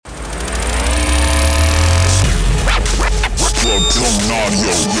Check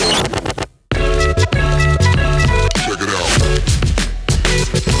it out.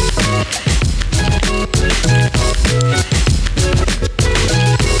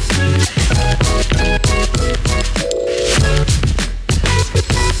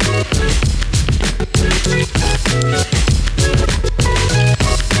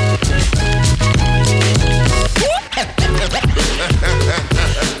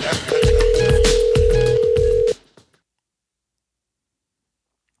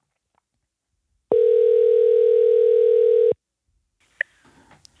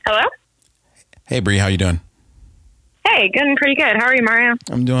 Hello? Hey, Bree, how you doing? Hey, good, pretty good. How are you, Mario?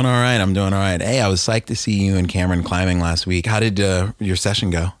 I'm doing all right. Hey, I was psyched to see you and Cameron climbing last week. How did your session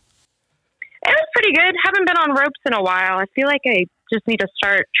go? It was pretty good. Haven't been on ropes in a while. I feel like I just need to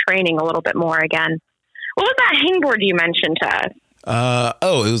start training a little bit more again. What was that hangboard you mentioned to us?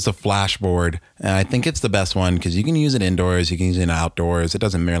 It was a flashboard. And I think it's the best one because you can use it indoors, you can use it outdoors. It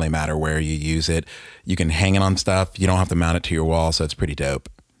doesn't really matter where you use it. You can hang it on stuff. You don't have to mount it to your wall, so it's pretty dope.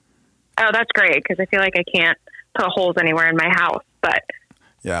 Oh, that's great because I feel like I can't put holes anywhere in my house, but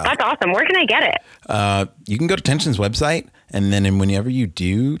yeah, that's awesome. Where can I get it? You can go to Tension's website, and then whenever you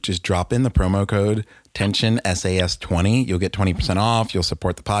do, just drop in the promo code Tension SAS20. You'll get 20% off. You'll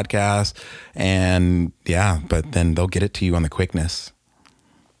support the podcast, and but then they'll get it to you on the quickness.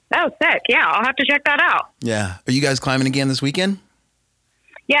 Oh, sick. Yeah, I'll have to check that out. Yeah. Are you guys climbing again this weekend?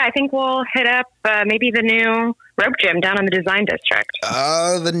 Yeah, I think we'll hit up maybe the new rope gym down in the Design District.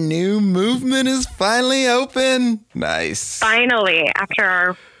 Oh, the new movement is finally open. Nice. Finally, after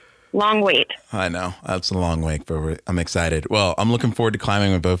our long wait. I know. That's a long wait, but I'm excited. Well, I'm looking forward to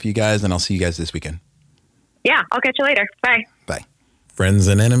climbing with both of you guys, and I'll see you guys this weekend. Yeah, I'll catch you later. Bye. Bye. Friends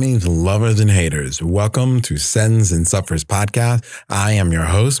and enemies, lovers and haters, welcome to Sends and Suffers podcast. I am your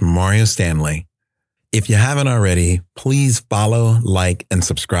host, Mario Stanley. If you haven't already, please follow, like, and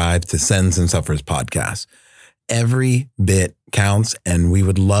subscribe to Sends and Suffers podcast. Every bit counts, and we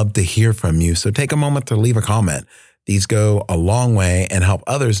would love to hear from you. So take a moment to leave a comment. These go a long way and help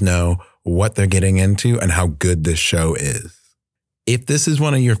others know what they're getting into and how good this show is. If this is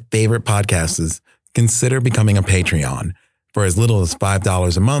one of your favorite podcasts, consider becoming a Patreon. For as little as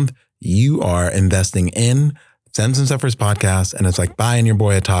 $5 a month, you are investing in Sends and Suffers podcast, and it's like buying your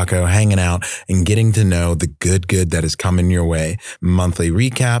boy a taco, hanging out, and getting to know the good that is coming your way. Monthly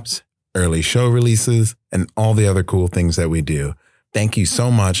recaps, early show releases, and all the other cool things that we do. Thank you so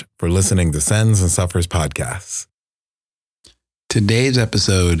much for listening to Sends and Suffers podcasts. Today's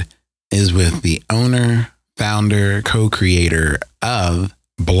episode is with the owner, founder, co-creator of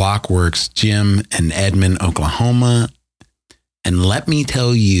Blockworks Gym in Edmond, Oklahoma. And let me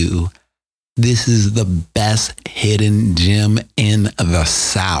tell you, this is the best hidden gym in the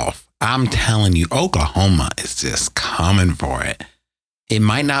South. I'm telling you, Oklahoma is just coming for it. It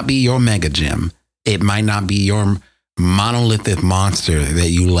might not be your mega gym. It might not be your monolithic monster that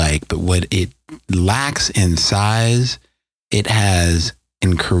you like, but what it lacks in size, it has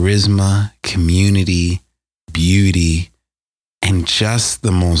in charisma, community, beauty, and just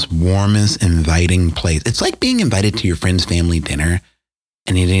the most warmest, inviting place. It's like being invited to your friend's family dinner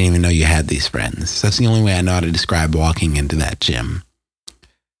and you didn't even know you had these friends. That's the only way I know how to describe walking into that gym.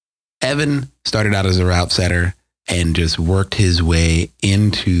 Evan started out as a route setter and just worked his way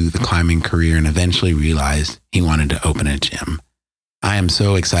into the climbing career and eventually realized he wanted to open a gym. I am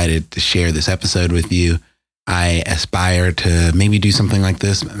so excited to share this episode with you. I aspire to maybe do something like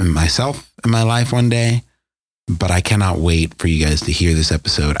this myself in my life one day, but I cannot wait for you guys to hear this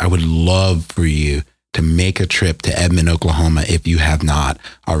episode. I would love for you to make a trip to Edmond, Oklahoma. If you have not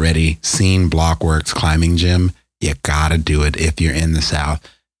already seen Blockworks Climbing Gym, you gotta do it if you're in the South.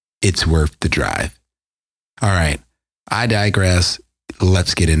 It's worth the drive. All right, I digress.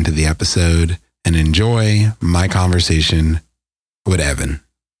 Let's get into the episode and enjoy my conversation with Evan.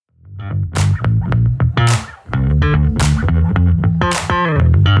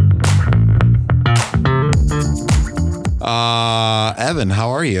 Evan, how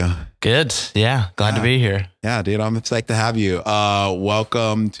are you? Good. Yeah. Glad to be here. Yeah, dude, I'm psyched to have you.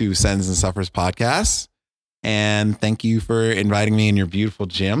 Welcome to Sends and Suffers podcast. And thank you for inviting me in your beautiful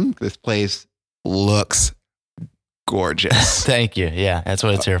gym. This place looks gorgeous. Thank you. Yeah, that's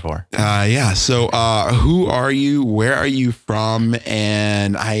what it's here for. Yeah. So who are you? Where are you from?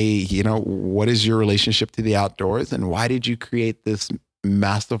 And what is your relationship to the outdoors? And why did you create this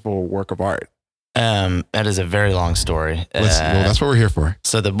masterful work of art? That is a very long story. Well, that's what we're here for.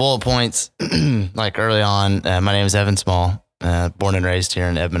 So the bullet points, like early on, my name is Evan Small, born and raised here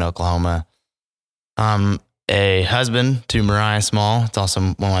in Edmond, Oklahoma. I'm a husband to Mariah Small. It's also one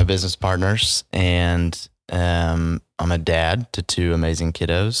of my business partners. And I'm a dad to 2 amazing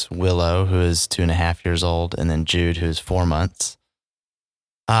kiddos, Willow, who is 2.5 years old, and then Jude, who is 4 months.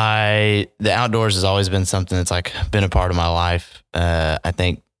 The outdoors has always been something that's like been a part of my life. I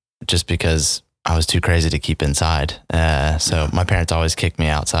think just because I was too crazy to keep inside. So my parents always kicked me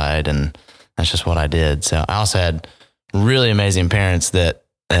outside, and that's just what I did. So I also had really amazing parents that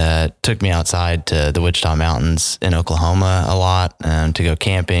took me outside to the Wichita Mountains in Oklahoma a lot, to go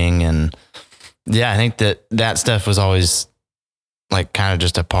camping. And yeah, I think that stuff was always like kind of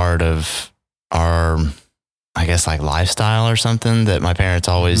just a part of our, I guess, like lifestyle or something that my parents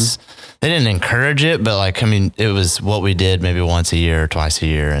always, they didn't encourage it, but like, I mean, it was what we did maybe once a year or twice a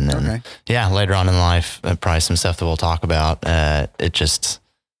year. And then, later on in life, probably some stuff that we'll talk about. It just,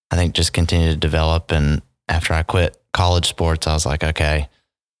 I think just continued to develop. And after I quit college sports, I was like, okay,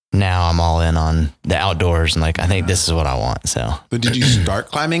 now I'm all in on the outdoors, and like, I think this is what I want. So, but did you start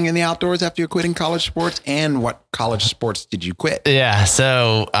climbing in the outdoors after you're quitting college sports? And what college sports did you quit? Yeah.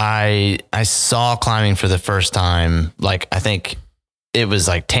 So I saw climbing for the first time. Like, I think it was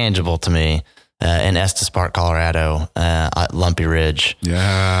like tangible to me in Estes Park, Colorado, at Lumpy Ridge.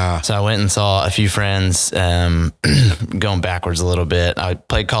 Yeah. So I went and saw a few friends, going backwards a little bit. I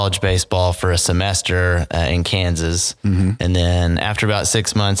played college baseball for a semester in Kansas. And then after about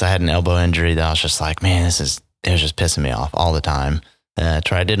 6 months, I had an elbow injury that I was just like, man, it was just pissing me off all the time. I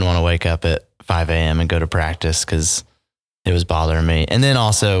didn't want to wake up at 5 a.m. and go to practice because it was bothering me. And then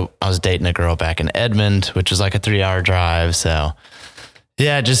also I was dating a girl back in Edmond, which was like a 3-hour drive. So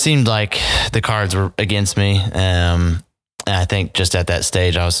yeah, it just seemed like the cards were against me. And I think just at that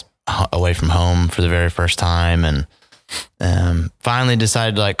stage, I was away from home for the very first time, and finally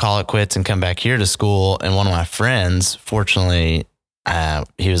decided to like call it quits and come back here to school. And one of my friends, fortunately,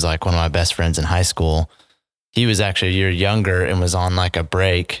 he was like one of my best friends in high school. He was actually a year younger and was on like a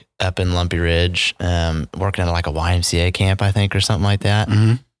break up in Lumpy Ridge, working at like a YMCA camp, I think, or something like that.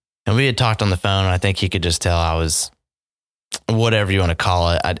 And we had talked on the phone, and I think he could just tell I was, whatever you want to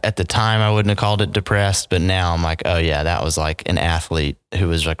call it. At the time, I wouldn't have called it depressed, but now I'm like, oh yeah, that was like an athlete who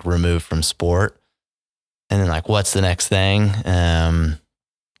was like removed from sport. And then like, what's the next thing?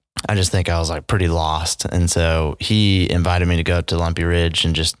 I just think I was like pretty lost. And so he invited me to go up to Lumpy Ridge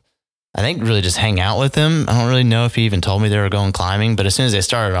and just, I think really just hang out with him. I don't really know if he even told me they were going climbing, but as soon as they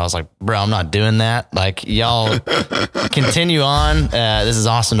started, I was like, bro, I'm not doing that. Like, y'all continue on. This is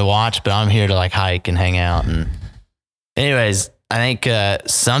awesome to watch, but I'm here to like hike and hang out. And anyways, I think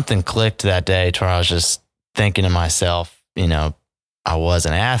something clicked that day to where I was just thinking to myself, you know, I was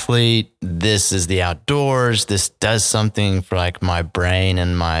an athlete. This is the outdoors. This does something for like my brain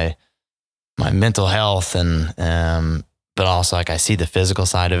and my mental health. And, but also like I see the physical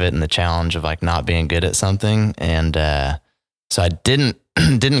side of it and the challenge of like not being good at something. And so I didn't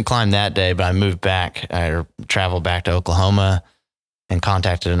climb that day, but I moved back. I traveled back to Oklahoma and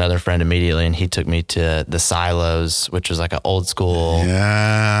contacted another friend immediately, and he took me to the Silos, which was like an old school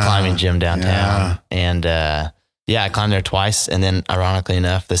climbing gym downtown. And I climbed there twice. And then ironically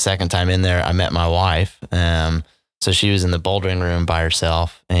enough, the second time in there, I met my wife. So she was in the bouldering room by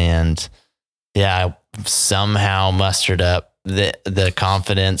herself. And I somehow mustered up the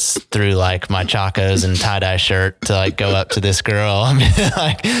confidence through like my Chacos and tie-dye shirt to like go up to this girl. I mean,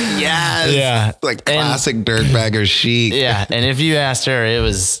 like, like classic dirtbagger chic. Yeah. And if you asked her, it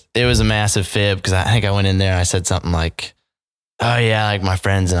was a massive fib, because I think I went in there and I said something like, oh yeah, like my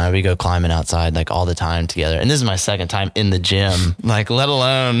friends and I, we go climbing outside like all the time together. And this is my second time in the gym, like let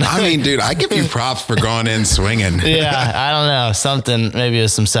alone. I mean, dude, I give you props for going in swinging. I don't know. Something, maybe it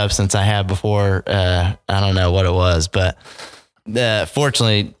was some substance I had before. I don't know what it was, but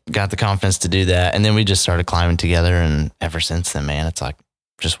fortunately got the confidence to do that. And then we just started climbing together. And ever since then, man, it's like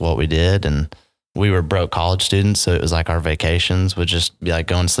just what we did. And we were broke college students. So it was like our vacations would just be like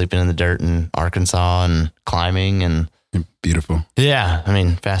going sleeping in the dirt in Arkansas and climbing. And beautiful. Yeah. I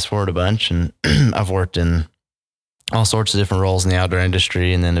mean, fast forward a bunch, and I've worked in all sorts of different roles in the outdoor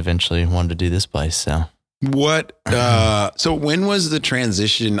industry, and then eventually wanted to do this place. So so when was the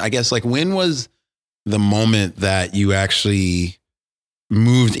transition? I guess like when was the moment that you actually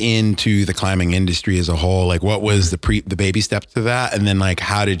moved into the climbing industry as a whole? Like what was the baby step to that? And then like,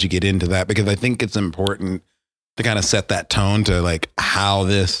 how did you get into that? Because I think it's important to kind of set that tone to like how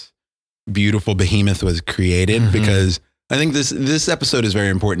this beautiful behemoth was created, because I think this episode is very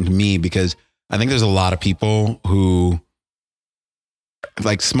important to me, because I think there's a lot of people who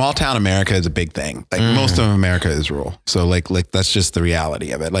like small town America is a big thing. Like most of America is rural. So like that's just the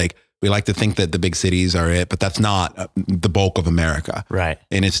reality of it. Like we like to think that the big cities are it, but that's not the bulk of America. Right.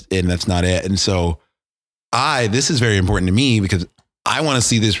 And that's not it. And so this is very important to me, because I want to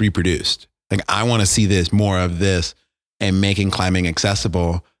see this reproduced. Like I want to see more of this and making climbing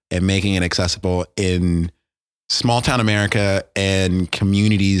accessible and making it accessible in small town America and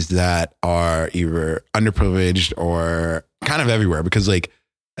communities that are either underprivileged or kind of everywhere. Because like,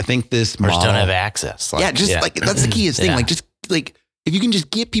 I think this or just don't have access. Like that's the keyest thing. Like, just like, if you can just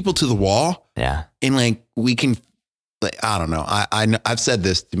get people to the wall and like, we can, like, I don't know. I've said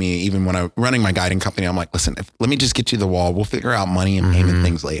this to me, even when I'm running my guiding company, I'm like, listen, let me just get you to the wall. We'll figure out money and payment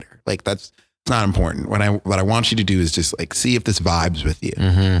things later. Like it's not important. What I want you to do is just like, see if this vibes with you.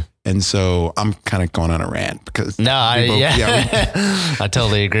 And so I'm kind of going on a rant because I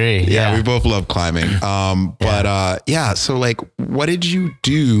totally agree. Yeah. We both love climbing. So like, what did you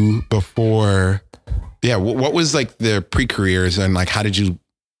do before? Yeah. What was like the pre-careers and like,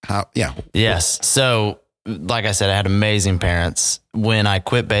 Yes. So like I said, I had amazing parents. When I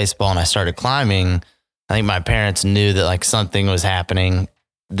quit baseball and I started climbing, I think my parents knew that like something was happening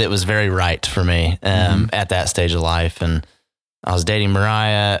that was very right for me at that stage of life. And I was dating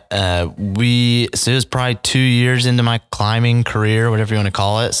Mariah. So it was probably 2 years into my climbing career, whatever you want to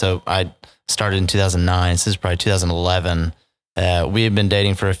call it. So I started in 2009. So this is probably 2011. We had been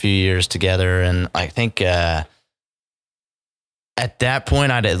dating for a few years together. And I think at that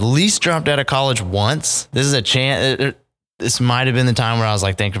point, I'd at least dropped out of college once. This is a chance. This might have been the time where I was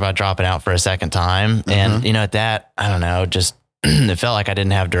like thinking about dropping out for a second time. And, at that, I don't know, just it felt like I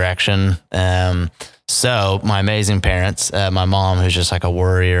didn't have direction. So my amazing parents, my mom, who's just like a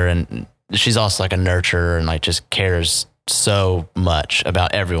worrier, and she's also like a nurturer and like just cares so much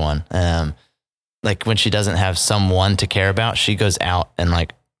about everyone. Like when she doesn't have someone to care about, she goes out and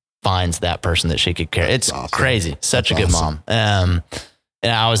like finds that person that she could care. It's awesome. Crazy. Such a good mom.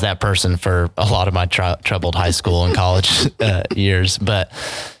 And I was that person for a lot of my troubled high school and college years. But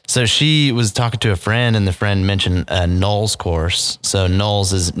so she was talking to a friend, and the friend mentioned a NOLS course. So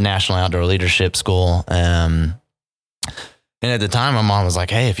NOLS is National Outdoor Leadership School. And at the time, my mom was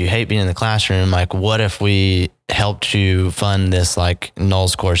like, hey, if you hate being in the classroom, like, what if we helped you fund this like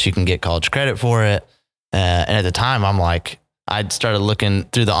NOLS course? You can get college credit for it. And at the time, I'm like, I'd started looking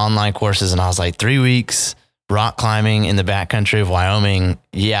through the online courses, and I was like, 3 weeks rock climbing in the backcountry of Wyoming.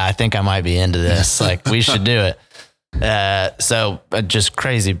 Yeah, I think I might be into this. Like, we should do it. So just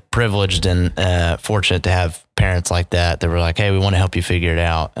crazy privileged and fortunate to have parents like that were like, hey, we want to help you figure it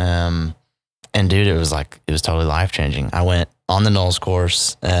out. And dude, it was totally life-changing. I went on the NOLS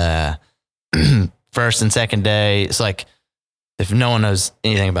course, first and second day. It's like, if no one knows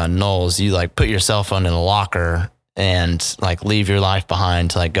anything about NOLS, you like put your cell phone in a locker and like leave your life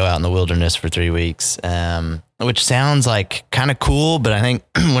behind to like go out in the wilderness for 3 weeks. Which sounds like kind of cool, but I think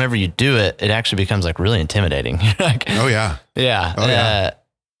whenever you do it, it actually becomes like really intimidating. Like, oh yeah. Yeah. Oh, yeah.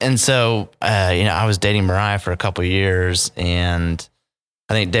 And so, I was dating Mariah for a couple of years, and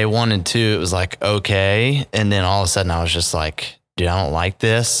I think day 1 and 2, it was like, okay. And then all of a sudden I was just like, dude, I don't like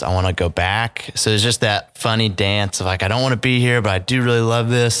this. I want to go back. So it's just that funny dance of like, I don't want to be here, but I do really love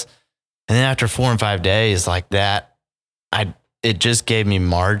this. And then after 4 and 5 days like that, it just gave me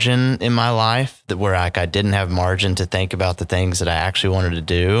margin in my life where like I didn't have margin to think about the things that I actually wanted to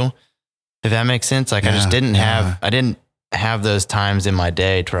do. If that makes sense. Like I just didn't have those times in my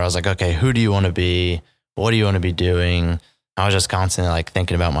day to where I was like, okay, who do you want to be? What do you want to be doing? I was just constantly like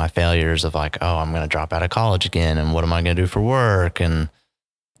thinking about my failures of like, oh, I'm going to drop out of college again. And what am I going to do for work? And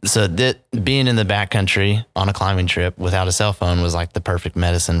so being in the backcountry on a climbing trip without a cell phone was like the perfect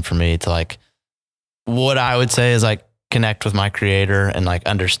medicine for me to like, what I would say is like connect with my creator and like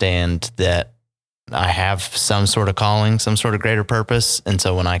understand that I have some sort of calling, some sort of greater purpose. And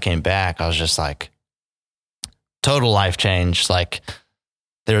so when I came back, I was just like total life change. Like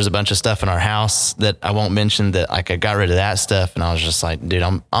there was a bunch of stuff in our house that I won't mention that like I got rid of that stuff. And I was just like, dude,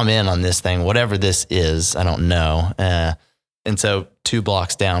 I'm in on this thing, whatever this is, I don't know. And so 2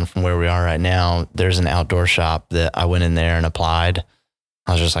 blocks down from where we are right now, there's an outdoor shop that I went in there and applied.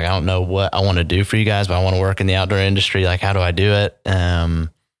 I was just like, I don't know what I want to do for you guys, but I want to work in the outdoor industry. Like, how do I do it?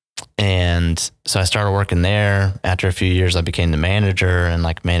 And so I started working there. After a few years, I became the manager and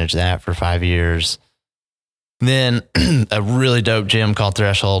like managed that for 5 years. Then a really dope gym called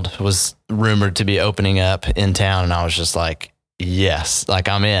Threshold was rumored to be opening up in town. And I was just like, yes, like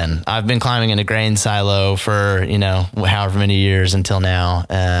I'm in. I've been climbing in a grain silo for, however many years until now.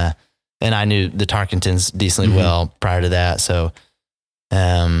 And I knew the Tarkingtons decently well prior to that. So,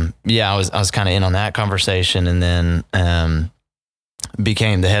 I was kind of in on that conversation, and then,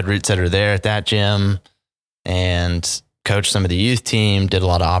 became the head route setter there at that gym and coached some of the youth team, did a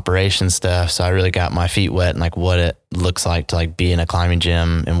lot of operation stuff. So I really got my feet wet and like what it looks like to like be in a climbing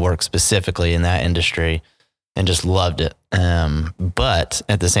gym and work specifically in that industry, and just loved it. But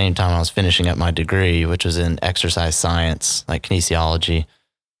at the same time, I was finishing up my degree, which was in exercise science, like kinesiology.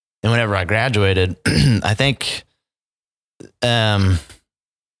 And whenever I graduated, I think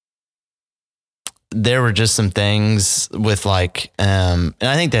there were just some things with like, and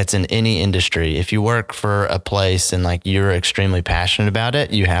I think that's in any industry. If you work for a place and like you're extremely passionate about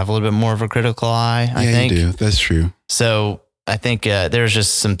it, you have a little bit more of a critical eye, I think. You do. That's true. So I think there's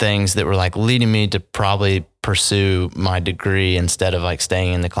just some things that were like leading me to probably pursue my degree instead of like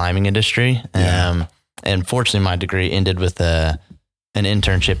staying in the climbing industry. Yeah. And fortunately, my degree ended with an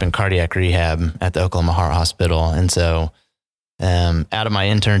internship in cardiac rehab at the Oklahoma Heart Hospital. And so out of my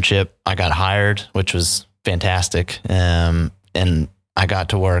internship, I got hired, which was fantastic. And I got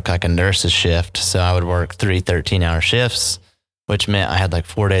to work like a nurse's shift. So I would work 3 13-hour shifts, which meant I had like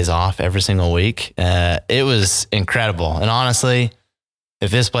 4 days off every single week. It was incredible. And honestly,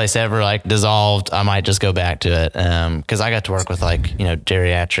 if this place ever like dissolved, I might just go back to it. Cause I got to work with like,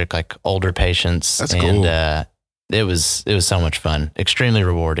 geriatric, like older patients. That's and, cool. It was so much fun, extremely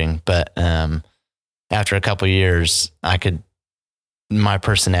rewarding. But, after a couple of years, my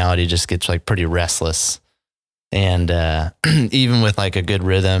personality just gets like pretty restless. And even with like a good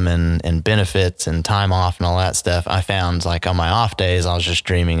rhythm and benefits and time off and all that stuff, I found like on my off days, I was just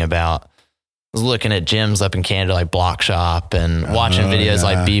dreaming about, I was looking at gyms up in Canada, like Block Shop, and watching videos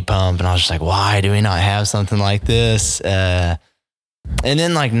like B Pump. And I was just like, why do we not have something like this? And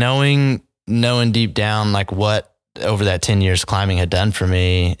then like knowing deep down, like what over that 10 years climbing had done for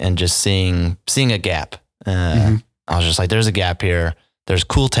me, and just seeing a gap. I was just like, there's a gap here. There's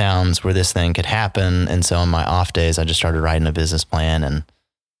cool towns where this thing could happen. And so on my off days, I just started writing a business plan, and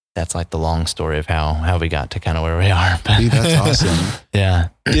that's like the long story of how we got to kind of where we are. Dude, that's awesome. Yeah.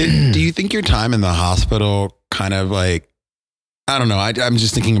 Do you think your time in the hospital kind of like, I don't know. I'm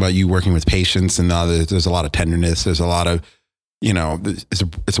just thinking about you working with patients, and there's a lot of tenderness. There's a lot of,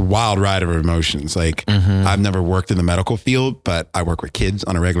 it's a wild ride of emotions. Like I've never worked in the medical field, but I work with kids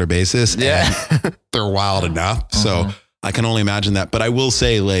on a regular basis. Yeah. And they're wild enough. So I can only imagine that. But I will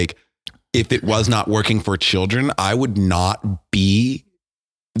say, like, if it was not working for children, I would not be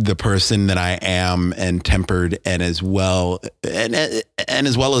the person that I am, and tempered, and as well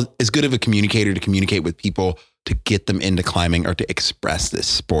as good of a communicator to communicate with people to get them into climbing or to express this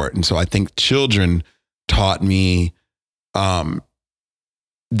sport. And so I think children taught me, I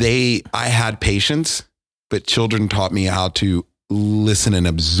had patience, but children taught me how to listen and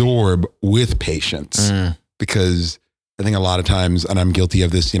absorb with patience, because I think a lot of times, and I'm guilty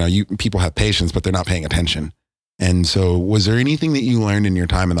of this, people have patience, but they're not paying attention. And so was there anything that you learned in your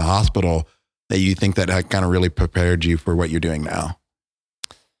time in the hospital that you think that had kind of really prepared you for what you're doing now?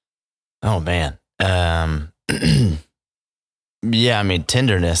 Oh man. Yeah. I mean,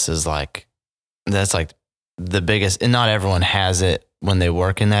 tenderness is like, that's like the biggest, and not everyone has it when they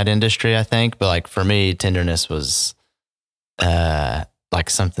work in that industry, I think. But like for me, tenderness was, like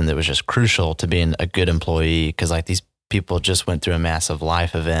something that was just crucial to being a good employee. Cause like these people just went through a massive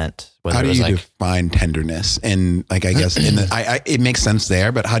life event. How do you define tenderness? And like, I guess it makes sense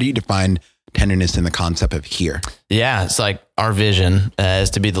there, but how do you define tenderness in the concept of here? Yeah. It's like our vision is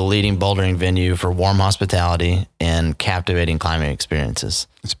to be the leading bouldering venue for warm hospitality and captivating climbing experiences.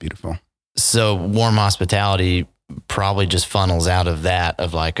 That's beautiful. So warm hospitality probably just funnels out of that,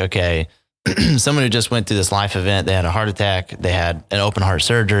 of like, okay, someone who just went through this life event, they had a heart attack, they had an open heart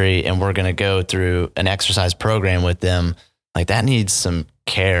surgery, and we're going to go through an exercise program with them. Like that needs some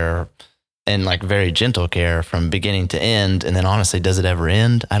care, and like very gentle care from beginning to end. And then honestly, does it ever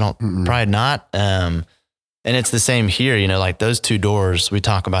end? Probably not. And it's the same here, like those two doors, we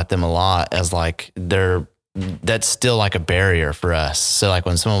talk about them a lot as like that's still like a barrier for us. So like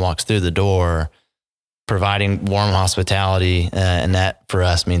when someone walks through the door, providing warm hospitality, and that for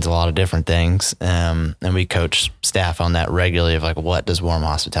us means a lot of different things. And we coach staff on that regularly of like, what does warm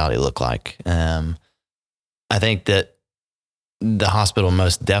hospitality look like? I think that the hospital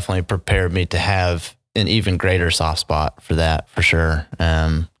most definitely prepared me to have an even greater soft spot for that, for sure.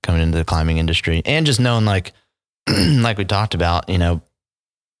 Coming into the climbing industry, and just knowing like, like we talked about, we know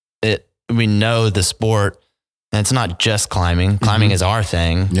the sport, and it's not just climbing. Climbing is our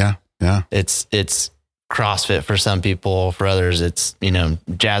thing. Yeah. Yeah. It's CrossFit for some people, for others, it's,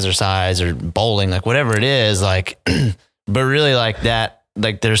 jazzercise or bowling, like whatever it is, like, but really like that,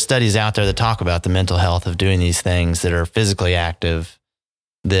 like there's studies out there that talk about the mental health of doing these things that are physically active,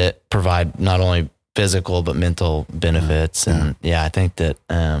 that provide not only physical, but mental benefits. Yeah. And I think that,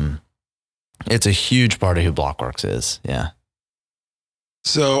 it's a huge part of who Blockworks is. Yeah.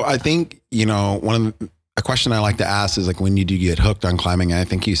 So I think, a question I like to ask is like, when did you get hooked on climbing? I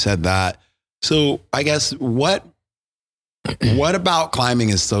think you said that. So I guess what What about climbing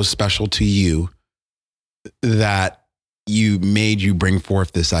is so special to you that made you bring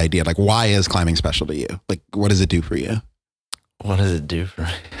forth this idea? Like, why is climbing special to you? Like, what does it do for you? What does it do for me?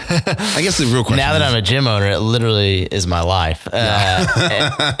 I guess the real question now that I'm a gym owner, it literally is my life.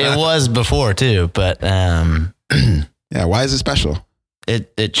 It was before too, but yeah. Why is it special?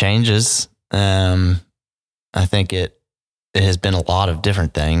 It changes. I think it has been a lot of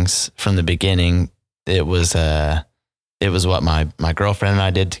different things from the beginning. It was what my girlfriend and I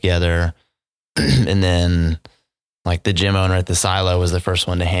did together. And then like the gym owner at the silo was the first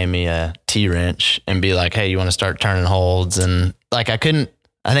one to hand me a T-wrench and be like, hey, you want to start turning holds? And like, I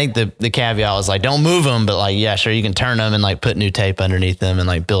think the caveat was like, don't move them, but like, yeah, sure. You can turn them and like put new tape underneath them and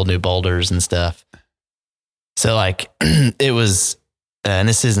like build new boulders and stuff. So like it was, and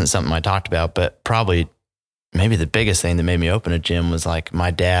this isn't something I talked about, but probably maybe the biggest thing that made me open a gym was like,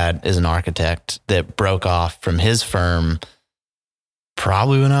 my dad is an architect that broke off from his firm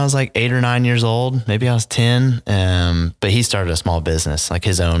probably when I was like 8 or 9 years old. Maybe I was 10. But he started a small business, like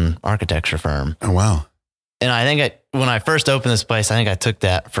his own architecture firm. Oh, wow. And I think when I first opened this place, I think I took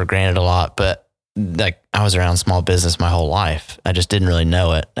that for granted a lot, but like I was around small business my whole life. I just didn't really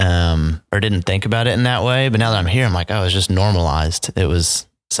know it, or didn't think about it in that way. But now that I'm here, I'm like, oh, it's just normalized. It was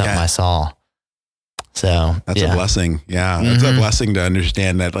something I saw. So that's a blessing. Yeah. That's a blessing to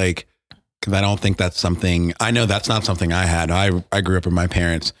understand that, like, because I don't think that's something, I know that's not something I had. I grew up with my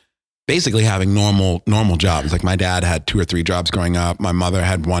parents basically having normal jobs. Like my dad had 2 or 3 jobs growing up. My mother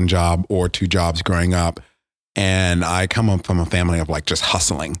had 1 job or 2 jobs growing up. And I come up from a family of like just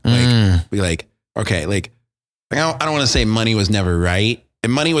hustling. Like, okay, like I don't want to say money was never right,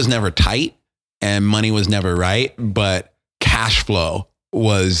 and money was never tight, and money was never right, but cash flow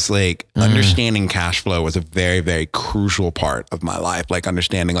was like understanding cash flow was a very, very crucial part of my life. Like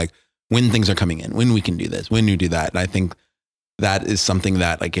understanding like when things are coming in, when we can do this, when you do that. And I think that is something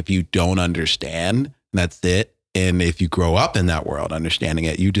that like, if you don't understand, that's it. And if you grow up in that world, understanding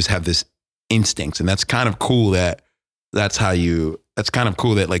it, you just have this instincts. And that's kind of cool that's kind of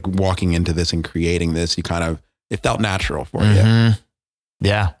cool that like walking into this and creating this, it felt natural for you.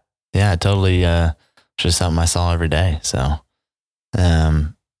 Yeah. Yeah. Totally. Just something I saw every day. So,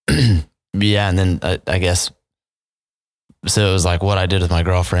 yeah. And then I guess, so it was like what I did with my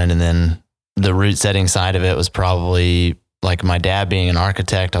girlfriend, and then the root setting side of it was probably like my dad being an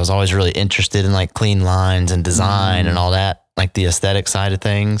architect. I was always really interested in like clean lines and design and all that, like the aesthetic side of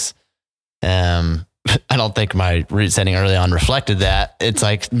things. I don't think my root setting early on reflected that. It's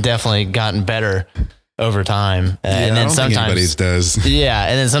like definitely gotten better over time. And then sometimes anybody's does. Yeah.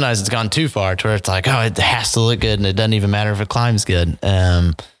 And then sometimes it's gone too far to where it's like, oh, it has to look good and it doesn't even matter if it climbs good.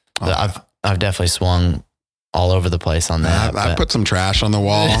 I've definitely swung all over the place on that. I put some trash on the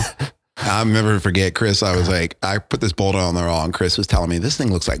wall. I'll never forget, Chris. I was like, I put this boulder on the wall and Chris was telling me this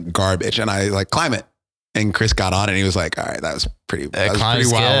thing looks like garbage. And I like, climb it. And Chris got on it and he was like, all right, that was pretty wild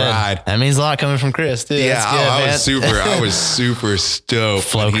ride. That means a lot coming from Chris too. Yeah. I was super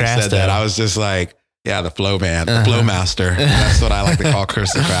stoked when he said that. I was just like, yeah, the flow man, the flow master. That's what I like to call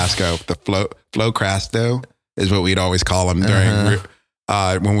Chris the Crasco. The flow Crasto is what we'd always call him during,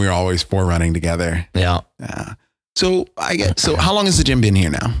 when we were always forerunning together. Yeah. Yeah. So how long has the gym been here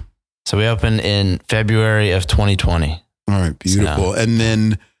now? So we opened in February of 2020. All right. Beautiful. And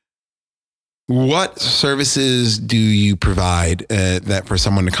then what services do you provide that for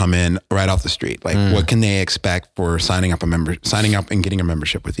someone to come in right off the street? Like what can they expect for signing up and getting a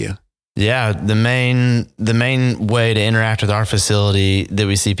membership with you? Yeah. The main way to interact with our facility that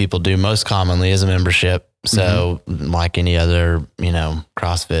we see people do most commonly is a membership. So like any other,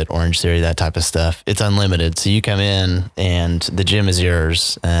 CrossFit, Orange Theory, that type of stuff, it's unlimited. So you come in and the gym is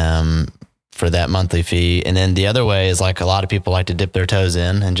yours for that monthly fee. And then the other way is like a lot of people like to dip their toes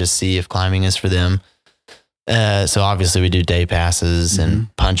in and just see if climbing is for them. So obviously we do day passes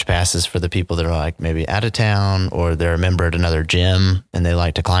and punch passes for the people that are like maybe out of town or they're a member at another gym and they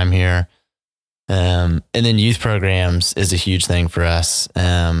like to climb here. And then youth programs is a huge thing for us.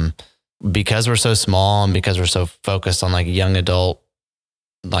 Because we're so small and because we're so focused on like young adult,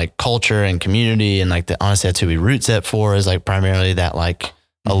 like culture and community. And like honestly, that's who we root set for is like primarily that like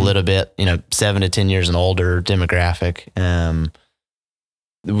a little bit, 7 to 10 years and older demographic.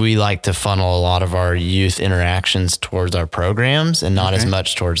 We like to funnel a lot of our youth interactions towards our programs and not as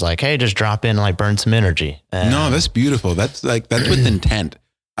much towards like, hey, just drop in and like burn some energy. No, that's beautiful. That's with intent.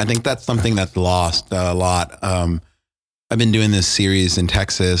 I think that's something that's lost a lot. I've been doing this series in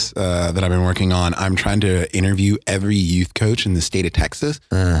Texas that I've been working on. I'm trying to interview every youth coach in the state of Texas.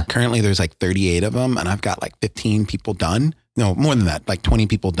 Currently, there's like 38 of them, and I've got like 15 people done. No, more than that, like 20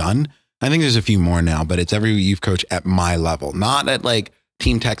 people done. I think there's a few more now, but it's every youth coach at my level, not at like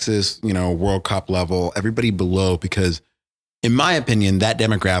Team Texas, World Cup level, everybody below, because in my opinion, that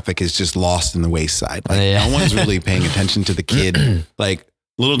demographic is just lost in the wayside. Like no one's really paying attention to the kid, like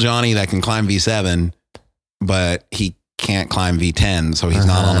little Johnny that can climb V7, but he can't climb V10. So he's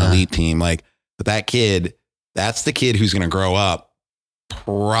not on an elite team. Like, but that kid, that's the kid who's going to grow up,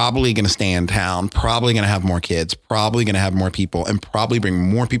 probably going to stay in town, probably going to have more kids, probably going to have more people, and probably bring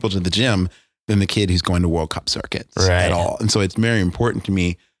more people to the gym than the kid who's going to World Cup circuits at all. And so it's very important to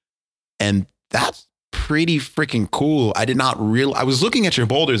me. And that's pretty freaking cool. I did not I was looking at your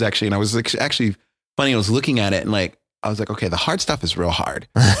boulders actually, and I was actually funny. I was looking at it and like, I was like, okay, the hard stuff is real hard.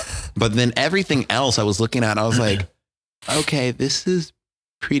 But then everything else I was looking at, I was like, okay, this is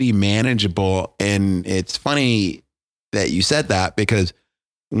pretty manageable. And it's funny that you said that, because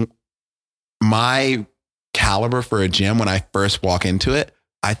my caliber for a gym, when I first walk into it,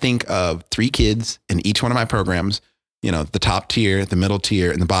 I think of 3 kids in each one of my programs, the top tier, the middle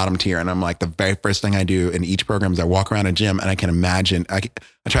tier, and the bottom tier. And I'm like, the very first thing I do in each program is I walk around a gym and I can imagine, I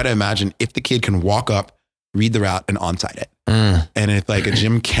try to imagine if the kid can walk up, read the route, and onside it. And if like a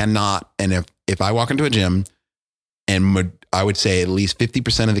gym cannot, and if I walk into a gym and I would say at least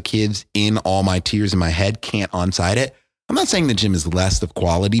 50% of the kids in all my tiers in my head can't onside it, I'm not saying the gym is less of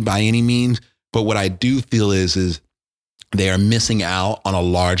quality by any means, but what I do feel is they are missing out on a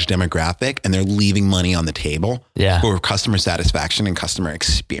large demographic, and they're leaving money on the table for customer satisfaction and customer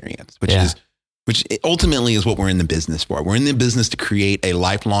experience, which ultimately is what we're in the business for. We're in the business to create a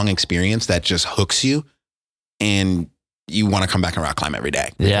lifelong experience that just hooks you and you want to come back and rock climb every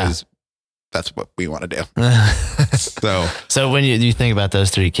day. Because that's what we want to do. So when you think about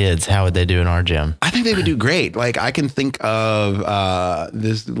those 3 kids, how would they do in our gym? I think they would do great. Like I can think of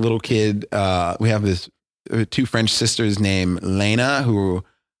this little kid. We have this 2 French sisters named Lena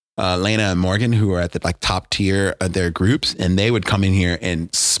and Morgan, who are at the like top tier of their groups, and they would come in here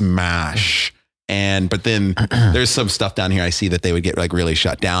and smash. But then there's some stuff down here I see that they would get like really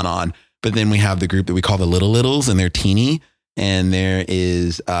shut down on. But then we have the group that we call the Little Littles, and they're teeny. And there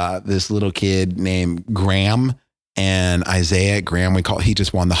is this little kid named Graham and Isaiah. Graham, he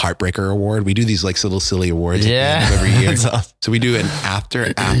just won the Heartbreaker Award. We do these like little silly awards every year. Awesome. So we do an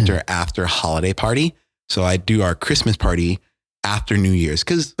after holiday party. So I do our Christmas party after New Year's,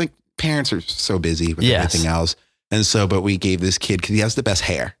 because like parents are so busy with everything else. And so, but we gave this kid, because he has the best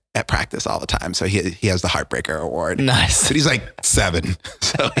hair at practice all the time. So he has the Heartbreaker Award. Nice. But he's like 7.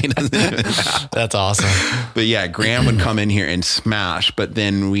 So he doesn't even know. That's awesome. But yeah, Graham would come in here and smash. But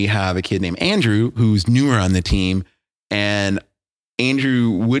then we have a kid named Andrew, who's newer on the team. And Andrew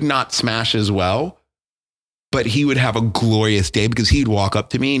would not smash as well, but he would have a glorious day, because he'd walk up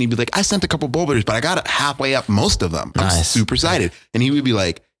to me and he'd be like, I sent a couple boulders, but I got it halfway up most of them. I'm super excited. And he would be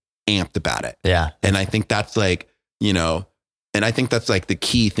like amped about it. Yeah. And I think that's like, and I think that's like the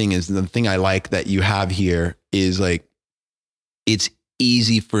key thing, is the thing I like that you have here is like, it's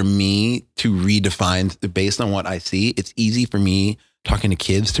easy for me to redefine based on what I see. It's easy for me talking to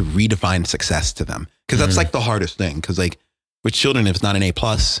kids to redefine success to them. Cause that's like the hardest thing. Cause like with children, if it's not an A+,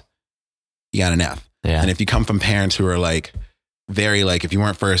 you got an F. Yeah. And if you come from parents who are like, very like, if you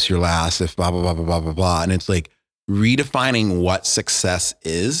weren't first, you're last, if blah, blah, blah, blah, blah, blah, blah. And it's like redefining what success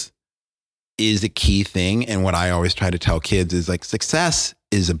is a key thing. And what I always try to tell kids is like, success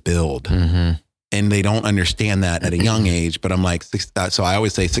is a build. And they don't understand that at a young age, but I'm like, so I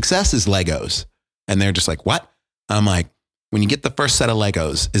always say success is Legos. And they're just like, what? I'm like, when you get the first set of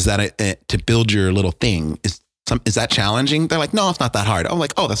Legos, is that to build your little thing? Is that challenging? They're like, no, it's not that hard. I'm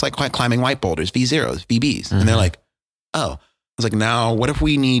like, oh, that's like climbing white boulders, V0s, VBs. And they're like, oh. I was like, now what if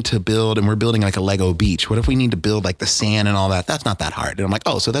we need to build, and we're building like a Lego beach. What if we need to build like the sand and all that? That's not that hard. And I'm like,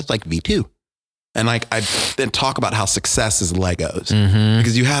 oh, so that's like V2. And like, I then talk about how success is Legos,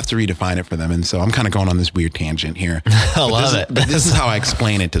 because you have to redefine it for them. And so I'm kind of going on this weird tangent here. I love it. But this is how I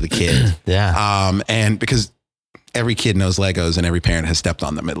explain it to the kids. And because every kid knows Legos and every parent has stepped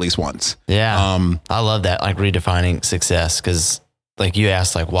on them at least once. Yeah. I love that. Like redefining success. Cause like you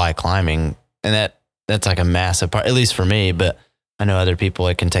asked, like why climbing, and that's like a massive part, at least for me, but I know other people,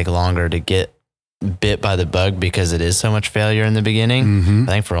 it can take longer to get bit by the bug because it is so much failure in the beginning. I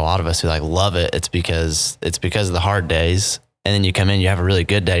think for a lot of us who like love it, it's because of the hard days. And then you come in, you have a really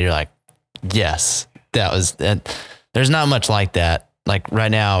good day. You're like, yes, that was that. There's not much like that. Like right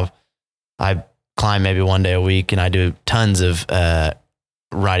now I climb maybe one day a week, and I do tons of,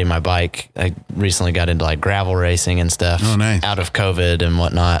 riding my bike. I recently got into like gravel racing and stuff out of COVID and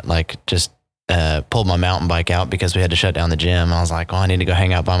whatnot. Like just, pulled my mountain bike out because we had to shut down the gym. I was like, oh, I need to go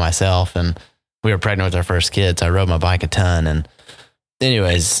hang out by myself. And we were pregnant with our first kid, so I rode my bike a ton. And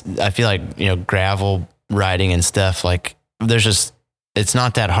anyways, I feel like, gravel riding and stuff, like it's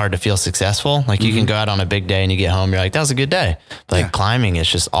not that hard to feel successful. Like you can go out on a big day and you get home, you're like, that was a good day. But like climbing is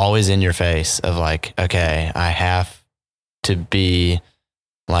just always in your face of like, okay, I have to be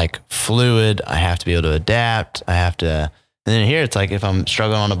like fluid. I have to be able to adapt. And then here it's like, if I'm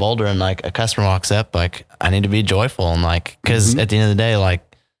struggling on a boulder and like a customer walks up, like I need to be joyful and like, cause at the end of the day,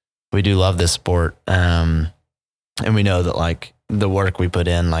 like we do love this sport. And we know that like the work we put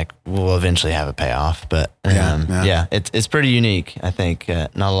in, like we'll eventually have a payoff, but it's pretty unique. I think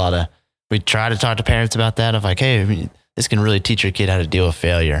we try to talk to parents about that of like, hey, this can really teach your kid how to deal with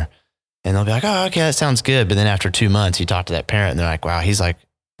failure. And they'll be like, oh, okay, that sounds good. But then after 2 months, you talk to that parent and they're like, wow, he's like,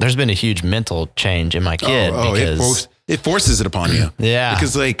 there's been a huge mental change in my kid. Because it forces it upon you. Yeah.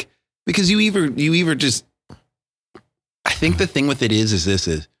 Because you either just, I think the thing with it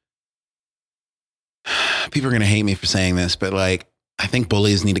is people are going to hate me for saying this, but like, I think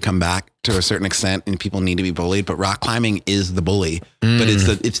bullies need to come back to a certain extent and people need to be bullied, but rock climbing is the bully.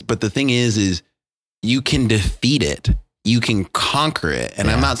 But the thing is you can defeat it. You can conquer it. And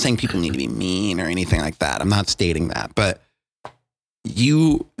I'm not saying people need to be mean or anything like that. I'm not stating that, but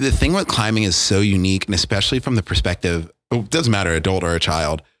the thing with climbing is so unique, and especially from the perspective, it doesn't matter, adult or a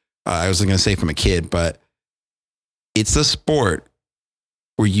child. I was going to say from a kid, but it's a sport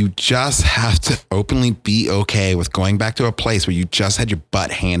where you just have to openly be okay with going back to a place where you just had your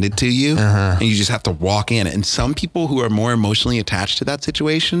butt handed to you and you just have to walk in. And some people who are more emotionally attached to that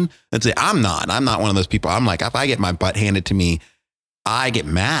situation, let's say I'm not one of those people. I'm like, if I get my butt handed to me, I get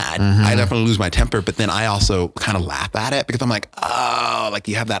mad. I definitely lose my temper, but then I also kind of laugh at it because I'm like, oh, like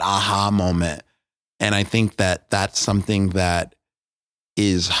you have that aha moment. And I think that that's something that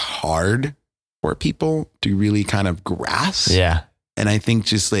is hard for people to really kind of grasp. Yeah. And I think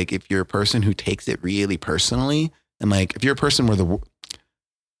just like, if you're a person who takes it really personally, and like, if you're a person where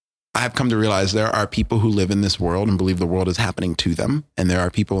I've come to realize there are people who live in this world and believe the world is happening to them. And there are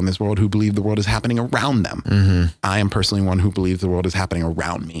people in this world who believe the world is happening around them. I am personally one who believes the world is happening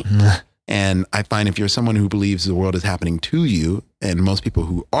around me. And I find if you're someone who believes the world is happening to you, and most people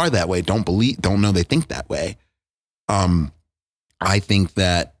who are that way don't know they think that way. I think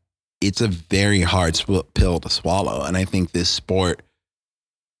that it's a very hard pill to swallow. And I think this sport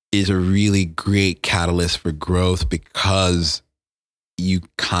is a really great catalyst for growth because you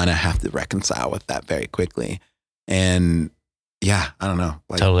kind of have to reconcile with that very quickly. And yeah, I don't know.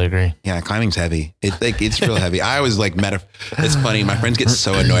 Like, totally agree. Yeah, climbing's heavy. It's real heavy. I always like it's funny. My friends get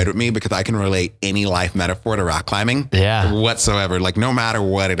so annoyed with me because I can relate any life metaphor to rock climbing whatsoever. Like no matter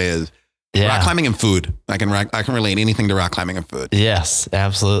what it is. Yeah. Rock climbing and food. I can relate anything to rock climbing and food. Yes,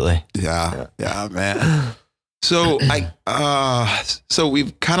 absolutely. Yeah, man. So so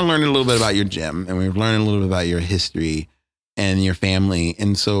we've kind of learned a little bit about your gym, and we've learned a little bit about your history and your family.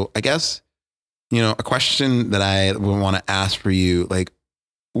 And so I guess, a question that I would want to ask for you, like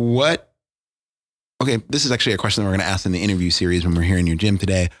this is actually a question that we're going to ask in the interview series when we're here in your gym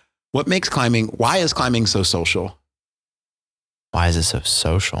today. Why is climbing so social? Why is it so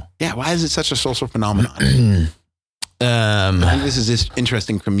social? Yeah. Why is it such a social phenomenon? I think this is just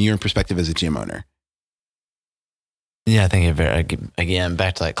interesting from your perspective as a gym owner. Yeah, I think again,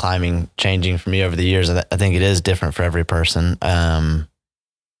 back to like climbing changing for me over the years. I think it is different for every person.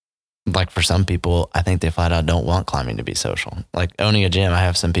 Like for some people, I think they flat out don't want climbing to be social. Like owning a gym, I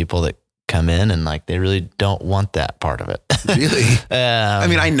have some people that come in and like they really don't want that part of it. Really? I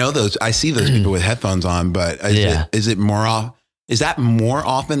mean, I see those people with headphones on, but is that more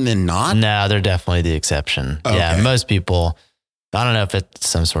often than not? No, they're definitely the exception. Okay. Yeah, most people, I don't know if it's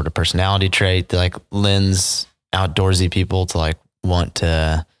some sort of personality trait that like lends outdoorsy people to like want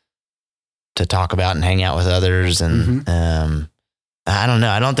to talk about and hang out with others. And I don't know.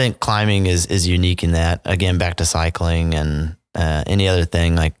 I don't think climbing is unique in that. Again, back to cycling and any other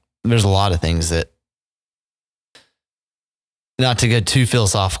thing. Like there's a lot of things that, not to get too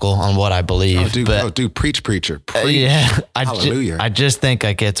philosophical on what I believe. Preach, preacher. Preach. Yeah. Hallelujah. I just think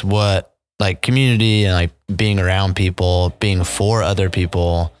like it's what like community and like being around people, being for other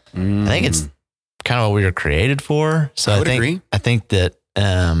people. I think it's kind of what we were created for. So I think that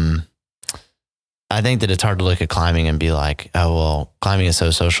it's hard to look at climbing and be like, oh, well, climbing is so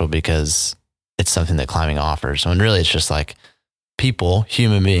social because it's something that climbing offers. When really it's just like people,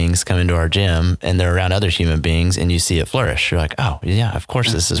 human beings come into our gym and they're around other human beings and you see it flourish. You're like, oh yeah, of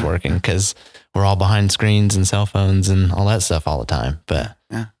course this is working because we're all behind screens and cell phones and all that stuff all the time. But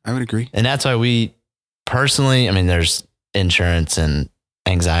yeah, I would agree. And that's why we personally, I mean, there's insurance and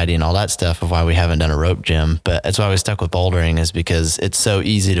anxiety and all that stuff of why we haven't done a rope gym, but that's why we stuck with bouldering is because it's so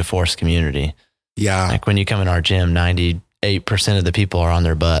easy to force community. Yeah. Like when you come in our gym, 98% 98% of the people are on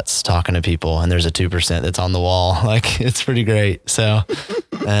their butts talking to people, and there's a 2% that's on the wall. Like, it's pretty great. So,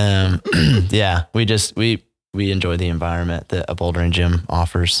 yeah, we enjoy the environment that a bouldering gym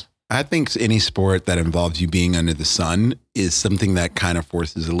offers. I think any sport that involves you being under the sun is something that kind of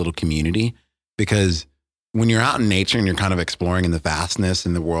forces a little community, because when you're out in nature and you're kind of exploring in the vastness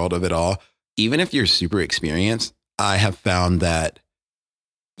and the world of it all, even if you're super experienced, I have found that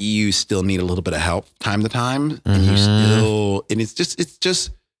you still need a little bit of help time to time. And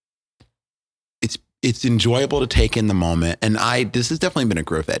it's enjoyable to take in the moment. And this has definitely been a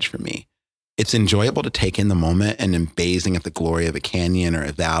growth edge for me. It's enjoyable to take in the moment and then gazing at the glory of a canyon or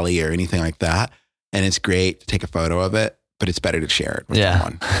a valley or anything like that. And it's great to take a photo of it, but it's better to share it with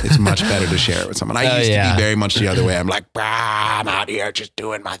someone. It's much better to share it with someone. I used to be very much the other way. I'm like, I'm out here just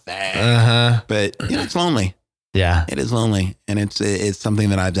doing my thing. But it's lonely. Yeah, it is lonely. And it's something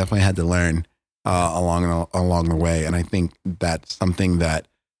that I've definitely had to learn along the way. And I think that's something that,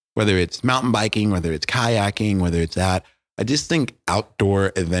 whether it's mountain biking, whether it's kayaking, whether it's that, I just think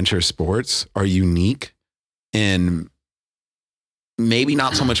outdoor adventure sports are unique in maybe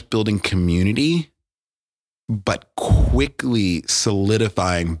not so much building community, but quickly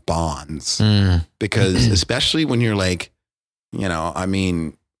solidifying bonds. Because especially when you're like, I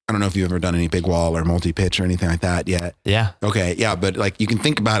don't know if you've ever done any big wall or multi-pitch or anything like that yet. Yeah. Okay. Yeah. But like, you can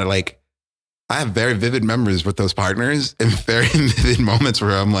think about it, like, I have very vivid memories with those partners and very vivid moments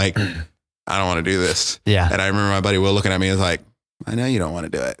where I'm like, I don't want to do this. Yeah. And I remember my buddy Will looking at me and was like, I know you don't want to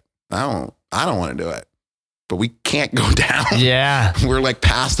do it. I don't want to do it, but we can't go down. Yeah. We're like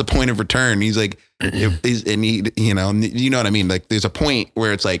past the point of return. He's like, you know what I mean? Like, there's a point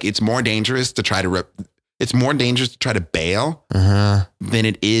where it's like, it's more dangerous to try to bail than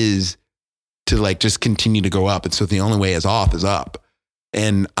it is to like just continue to go up. And so the only way is off is up.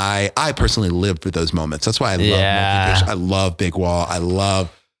 And I personally live for those moments. That's why I love multi-pitch. I love big wall. I love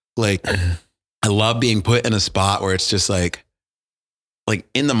being put in a spot where it's just like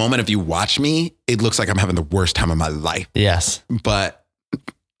in the moment, if you watch me, it looks like I'm having the worst time of my life. Yes. But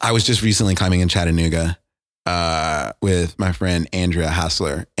I was just recently climbing in Chattanooga with my friend Andrea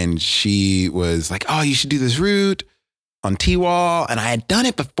Hassler, and she was like, oh, you should do this route on T-Wall. And I had done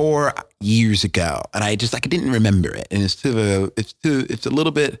it before years ago, and I didn't remember it. And it's a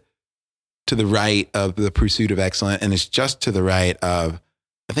little bit to the right of the Pursuit of Excellence, and it's just to the right of,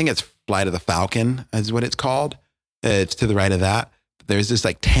 I think it's Flight of the Falcon is what it's called. It's to the right of that. There's this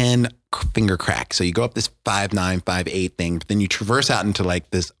like 10 finger crack. So you go up this 5'9", 5'8" thing, but then you traverse out into like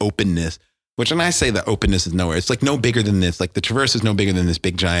this openness, which when I say the openness is nowhere, it's like no bigger than this. Like the traverse is no bigger than this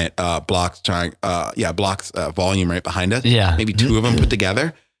big giant blocks volume right behind us. Yeah. Maybe two of them put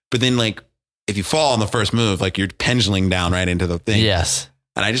together. But then like if you fall on the first move, like you're pendulum down right into the thing. Yes.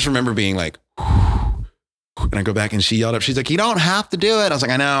 And I just remember being like, and I go back and she yelled up. She's like, you don't have to do it. I was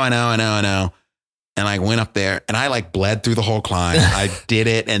like, I know. And I went up there and I like bled through the whole climb. I did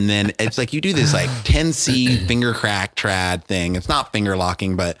it. And then it's like, you do this like 10C finger crack trad thing. It's not finger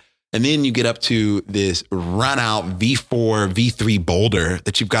locking, and then you get up to this run out V4, V3 boulder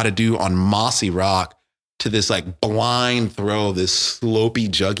that you've got to do on mossy rock to this like blind throw, this slopey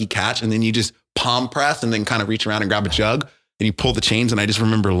juggy catch. And then you just palm press and then kind of reach around and grab a jug and you pull the chains. And I just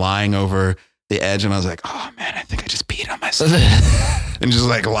remember lying over the edge and I was like, oh man, I think I just peed on myself. And just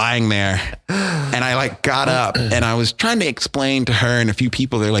like lying there. And I like got up and I was trying to explain to her and a few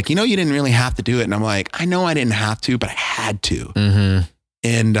people, they're like, you didn't really have to do it. And I'm like, I know I didn't have to, but I had to. Mm-hmm.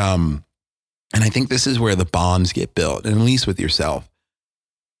 And I think this is where the bonds get built, and at least with yourself.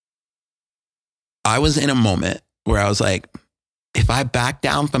 I was in a moment where I was like, if I back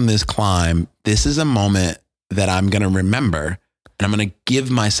down from this climb, this is a moment that I'm going to remember. And I'm going to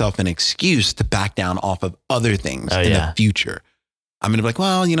give myself an excuse to back down off of other things in the future. I'm going to be like,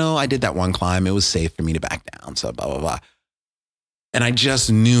 well, I did that one climb. It was safe for me to back down. So blah, blah, blah. And I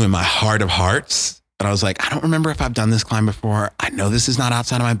just knew in my heart of hearts, and I was like, I don't remember if I've done this climb before. I know this is not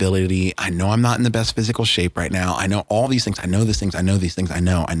outside of my ability. I know I'm not in the best physical shape right now. I know all these things. I know these things. I know these things. I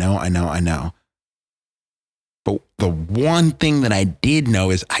know. But the one thing that I did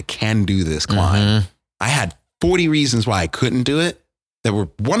know is I can do this climb. I had 40 reasons why I couldn't do it that were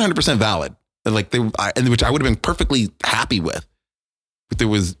 100% valid. Which I would have been perfectly happy with.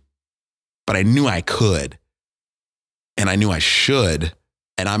 But I knew I could, and I knew I should.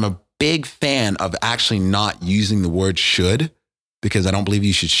 And I'm a big fan of actually not using the word should, because I don't believe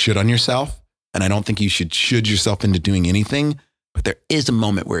you should on yourself. And I don't think you should yourself into doing anything, but there is a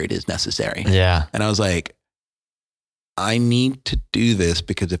moment where it is necessary. Yeah. And I was like, I need to do this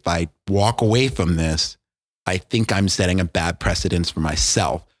because if I walk away from this, I think I'm setting a bad precedence for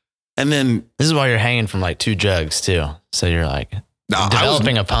myself. And then this is why you're hanging from like 2 jugs too. So you're like No,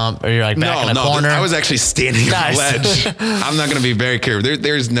 developing a pump, or you're like back in a corner. I was actually standing on a ledge. I'm not going to be very careful.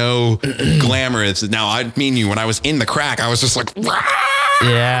 There's no glamorous. Now, I mean you, when I was in the crack, I was just like, "Rah!"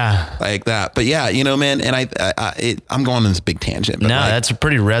 Yeah, like that. But yeah, you know, man, and I'm going on this big tangent. But no, that's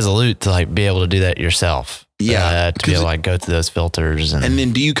pretty resolute to like be able to do that yourself. Yeah. To be able to like go through those filters. And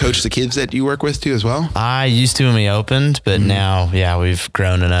then do you coach the kids that you work with too as well? I used to when we opened, but now, we've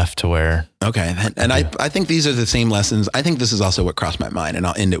grown enough to where. Okay. And I think these are the same lessons. I think this is also what crossed my mind, and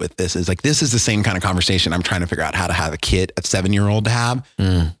I'll end it with this, is like, this is the same kind of conversation I'm trying to figure out how to have a 7-year-old to have.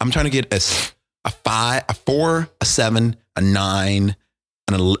 I'm trying to get a 5, a 4, a 7, a 9,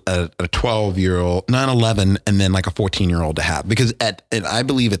 and a 12-year-old, 9, 11, and then like a 14-year-old to have, because I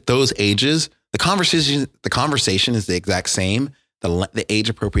believe at those ages, the conversation is the exact same. The age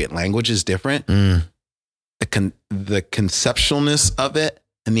appropriate language is different. The conceptualness of it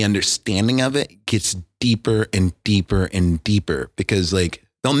and the understanding of it gets deeper and deeper and deeper, because like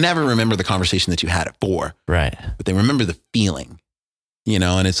they'll never remember the conversation that you had at 4. Right. But they remember the feeling, you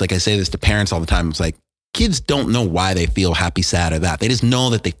know, and it's like, I say this to parents all the time. It's like, kids don't know why they feel happy, sad, or that. They just know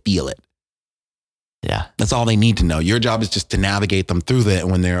that they feel it. Yeah. That's all they need to know. Your job is just to navigate them through that.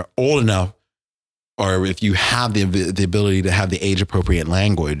 And when they're old enough, or if you have the ability to have the age appropriate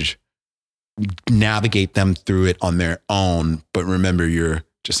language, navigate them through it on their own. But remember, you're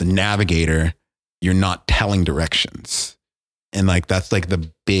just a navigator. You're not telling directions. And like, that's like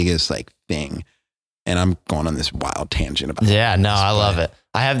the biggest like thing. And I'm going on this wild tangent about I love it.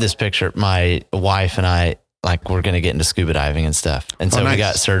 I have this picture. My wife and I, like, we're going to get into scuba diving and stuff. And so we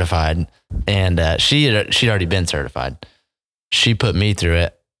got certified, and she'd already been certified. She put me through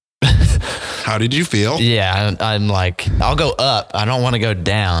it. How did you feel? Yeah, I'm like, I'll go up. I don't want to go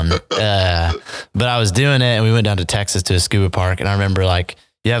down. But I was doing it, and we went down to Texas to a scuba park. And I remember, like,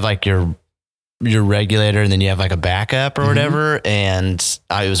 you have like your regulator, and then you have like a backup or whatever. And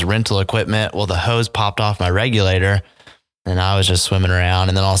it was rental equipment. Well, the hose popped off my regulator, and I was just swimming around.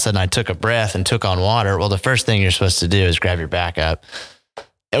 And then all of a sudden I took a breath and took on water. Well, the first thing you're supposed to do is grab your backup.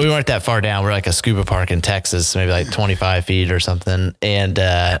 And we weren't that far down. We're like a scuba park in Texas, maybe like 25 feet or something. And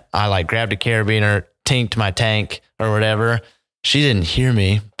I like grabbed a carabiner, tinked my tank or whatever. She didn't hear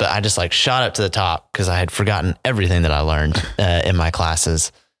me, but I just like shot up to the top because I had forgotten everything that I learned in my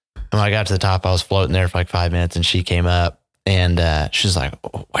classes. And when I got to the top, I was floating there for like 5 minutes, and she came up, and she's like,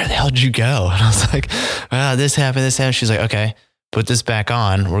 "Where the hell did you go?" And I was like, this happened. She's like, "Okay, put this back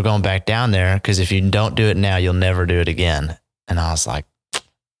on. We're going back down there, because if you don't do it now, you'll never do it again." And I was like,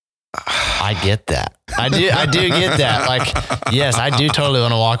 I get that. I do get that. Like, yes, I do totally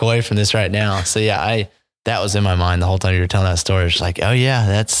want to walk away from this right now. So yeah, that was in my mind the whole time you were telling that story. It's like, oh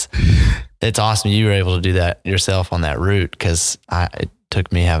yeah, it's awesome. You were able to do that yourself on that route, because it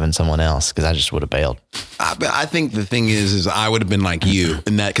took me having someone else, because I just would have bailed. I think the thing is I would have been like you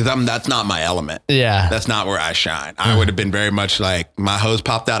in that, because that's not my element. Yeah. That's not where I shine. I would have been very much like, my hose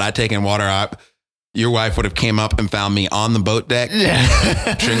popped out, I taken water out. Your wife would have came up and found me on the boat deck,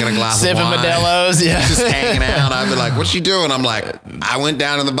 drinking a glass of wine. Sipping Modelo's, just hanging out. I'd be like, "What you doing?" I'm like, "I went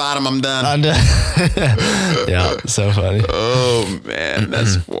down to the bottom. I'm done." Yeah, so funny. Oh man,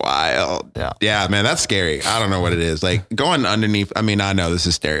 that's wild. Yeah, man, that's scary. I don't know what it is. Like going underneath. I mean, I know this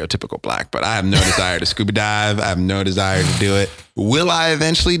is stereotypical black, but I have no desire to scuba dive. I have no desire to do it. Will I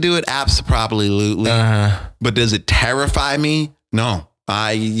eventually do it? Absolutely. But does it terrify me? No.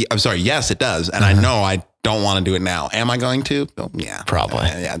 I'm sorry. Yes, it does. And I know I don't want to do it now. Am I going to? Oh, yeah, probably.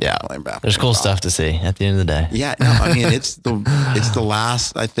 Yeah. There's cool stuff to see at the end of the day. Yeah. No, I mean, it's the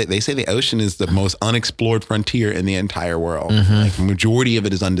last, they say the ocean is the most unexplored frontier in the entire world. Like the majority of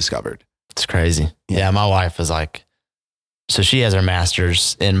it is undiscovered. It's crazy. Yeah. My wife was like, so she has her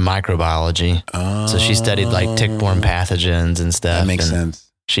master's in microbiology. So she studied like tick-borne pathogens and stuff. That makes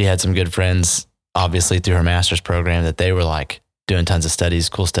sense. She had some good friends, obviously, through her master's program, that they were like doing tons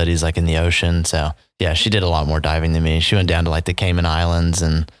of cool studies like in the ocean. So yeah, she did a lot more diving than me. She went down to like the Cayman Islands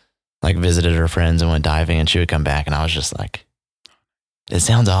and like visited her friends and went diving, and she would come back, and I was just like, it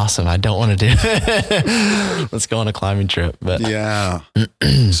sounds awesome. I don't want to do it. Let's go on a climbing trip. But yeah.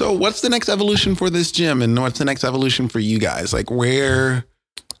 So what's the next evolution for this gym, and what's the next evolution for you guys? Like where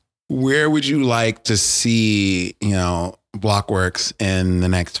would you like to see, Blockworks in the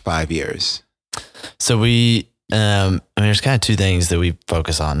next 5 years? So we, I mean, there's kind of two things that we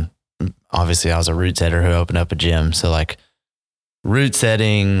focus on. Obviously, I was a route setter who opened up a gym. So like route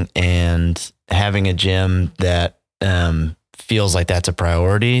setting and having a gym that feels like that's a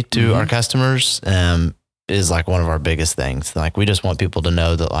priority to our customers is like one of our biggest things. Like we just want people to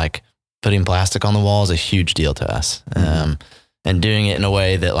know that like putting plastic on the wall is a huge deal to us. And doing it in a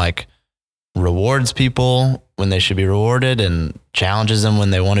way that like rewards people when they should be rewarded and challenges them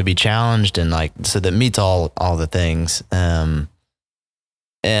when they want to be challenged, and like, so that meets all the things. And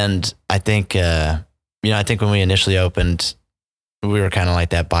I think, I think when we initially opened, we were kind of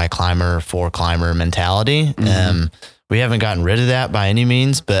like that by climber, for climber mentality. Mm-hmm. We haven't gotten rid of that by any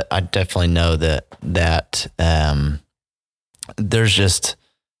means, but I definitely know that there's just,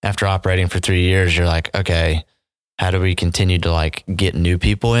 after operating for 3 years, you're like, okay, how do we continue to like get new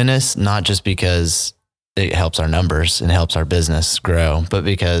people in us? Not just because it helps our numbers and helps our business grow, but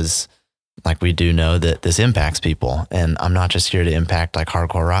because like we do know that this impacts people, and I'm not just here to impact like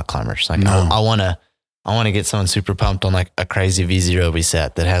hardcore rock climbers. Like no. I want to get someone super pumped on like a crazy V0 we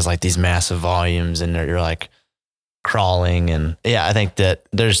set that has like these massive volumes, and you're like crawling. And yeah, I think that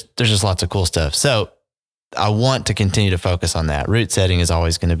there's just lots of cool stuff. So I want to continue to focus on that. Route setting is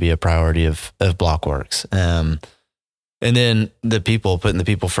always going to be a priority of Blockworks. And then putting the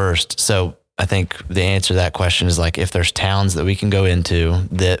people first. So I think the answer to that question is like, if there's towns that we can go into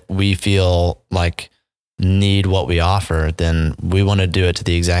that we feel like need what we offer, then we want to do it to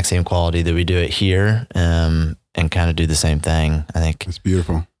the exact same quality that we do it here, and kind of do the same thing. I think it's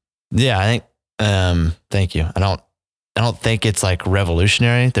beautiful. Yeah. I think, thank you. I don't think it's like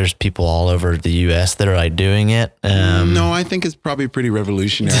revolutionary. There's people all over the US that are like doing it. No, I think it's probably pretty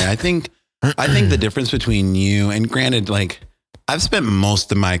revolutionary. I think the difference between you and, granted, like I've spent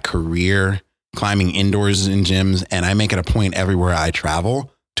most of my career climbing indoors in gyms, and I make it a point everywhere I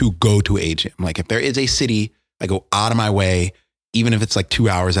travel to go to a gym. Like if there is a city, I go out of my way, even if it's like 2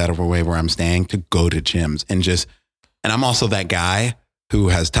 hours out of the way where I'm staying, to go to gyms and I'm also that guy who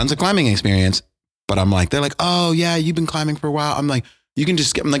has tons of climbing experience, but I'm like, they're like, oh yeah, you've been climbing for a while. I'm like, you can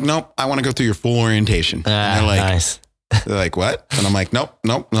just skip. I'm like, nope, I want to go through your full orientation. And they're like, nice. They're like, what? And I'm like, nope.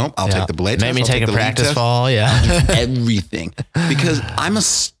 I'll take the blade test. Maybe take a practice fall. Yeah. Everything. Because I'm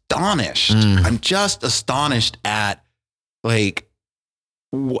astonished. I'm just astonished at like,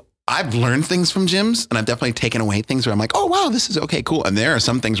 I've learned things from gyms, and I've definitely taken away things where I'm like, oh wow, this is okay, cool. And there are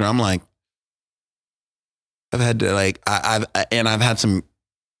some things where I'm like, I've had to like, I've had some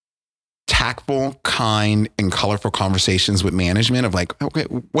tactful, kind, and colorful conversations with management of like, okay,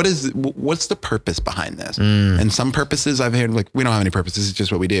 what's the purpose behind this? And some purposes I've heard like, we don't have any purposes. It's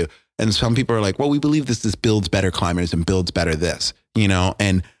just what we do. And some people are like, well, we believe this builds better climbers and builds better this,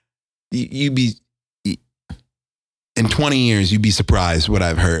 and in 20 years, you'd be surprised what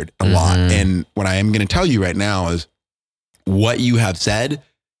I've heard a lot. And what I am going to tell you right now is what you have said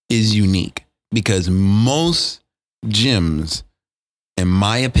is unique, because most gyms, in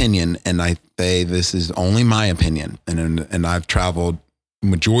my opinion, and I say this is only my opinion, and I've traveled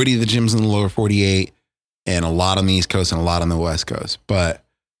majority of the gyms in the lower 48 and a lot on the East Coast and a lot on the West Coast, but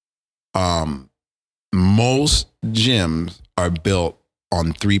most gyms are built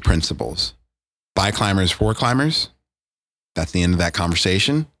on 3 principles: by climbers, for climbers. That's the end of that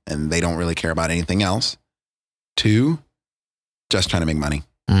conversation, and they don't really care about anything else. 2, just trying to make money.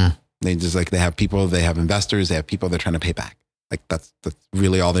 They just like, they have people, they have investors, they have people they're trying to pay back. Like that's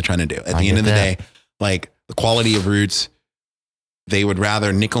really all they're trying to do. At the end of the day, like the quality of routes, they would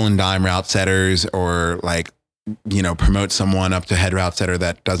rather nickel and dime route setters, or like, promote someone up to head route setter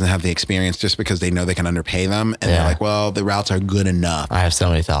that doesn't have the experience just because they know they can underpay them. And they're like, well, the routes are good enough. I have so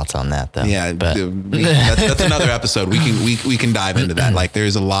many thoughts on that though. Yeah. But that's another episode. We can dive into that. Like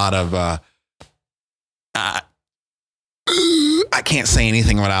there's a lot of, I can't say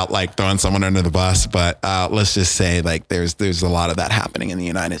anything without like throwing someone under the bus, but let's just say like there's a lot of that happening in the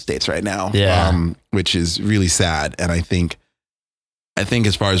United States right now, which is really sad. And I think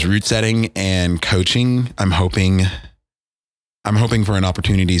as far as route setting and coaching, I'm hoping for an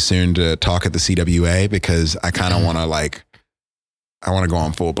opportunity soon to talk at the CWA, because I kind of want to I want to go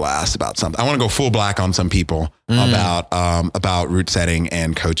on full blast about something. I want to go full black on some people about route setting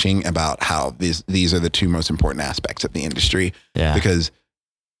and coaching, about how these are the 2 most important aspects of the industry. Yeah. Because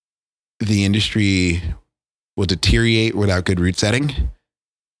the industry will deteriorate without good route setting,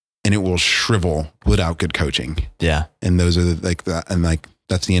 and it will shrivel without good coaching. Yeah. And those are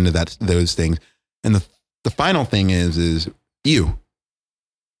that's the end of those things. And the final thing is you,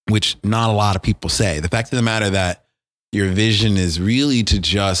 which not a lot of people say. The fact of the matter that your vision is really to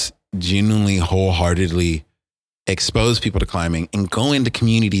just genuinely, wholeheartedly expose people to climbing and go into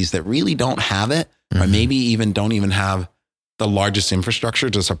communities that really don't have it, or maybe even don't even have the largest infrastructure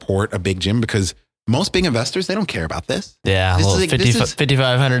to support a big gym, because most big investors, they don't care about this. Yeah, this is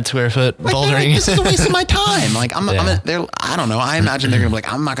 5,500 square foot bouldering. This is a waste of my time. Like I don't know. I imagine they're gonna be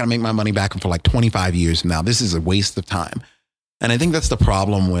like, I'm not gonna make my money back for like 25 years from now. This is a waste of time. And I think that's the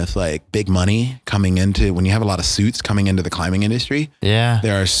problem with like big money coming into, when you have a lot of suits coming into the climbing industry. Yeah.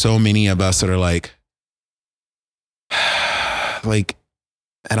 There are so many of us that are like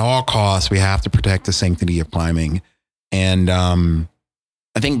at all costs, we have to protect the sanctity of climbing. And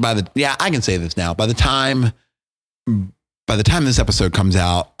I think I can say this now, by the time this episode comes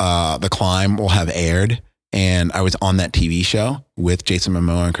out, The Climb will have aired. And I was on that TV show with Jason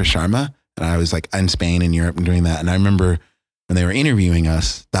Momoa and Chris Sharma. And I was like in Spain and Europe and doing that. And I remember when they were interviewing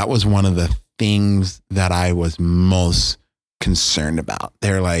us, that was one of the things that I was most concerned about.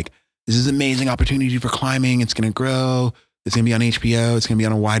 They're like, this is an amazing opportunity for climbing. It's going to grow. It's going to be on HBO. It's going to be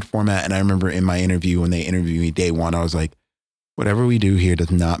on a wide format. And I remember in my interview, when they interviewed me day one, I was like, whatever we do here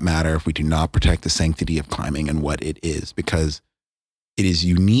does not matter if we do not protect the sanctity of climbing and what it is, because it is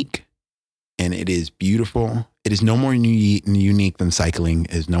unique and it is beautiful. It is no more unique than cycling.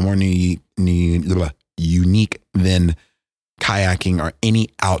 It is no more unique than kayaking or any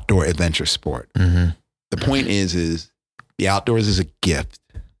outdoor adventure sport. Mm-hmm. The point is the outdoors is a gift.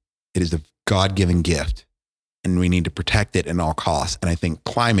 It is a God-given gift, and we need to protect it at all costs. And I think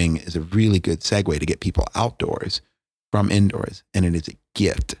climbing is a really good segue to get people outdoors from indoors, and it is a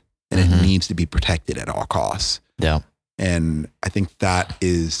gift, and it needs to be protected at all costs. Yeah. And I think that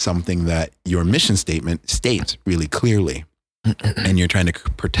is something that your mission statement states really clearly. And you're trying to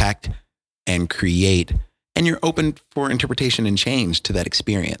protect and create, and you're open for interpretation and change to that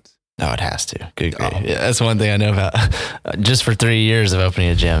experience. No, it has to. Good grief. Yeah, that's one thing I know about. Just for 3 years of opening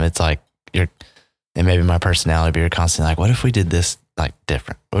a gym, it's like and maybe my personality, but you're constantly like, what if we did this like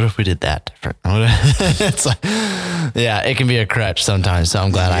different? What if we did that different? It's like, yeah, it can be a crutch sometimes. So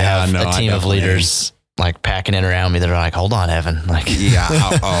I'm glad I have a team of leaders like packing it around me that are like, hold on, Evan. Like, yeah,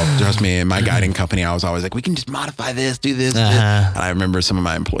 trust me. In my guiding company, I was always like, we can just modify this, do this. And I remember some of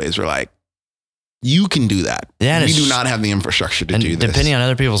my employees were like, you can do that. Yeah, we do not have the infrastructure to do this. Depending on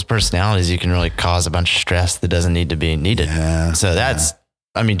other people's personalities, you can really cause a bunch of stress that doesn't need to be needed. Yeah, so that's,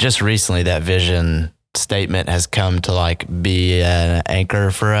 I mean, just recently that vision statement has come to like be an anchor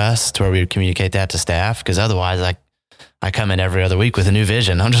for us to where we communicate that to staff. Because otherwise, like, I come in every other week with a new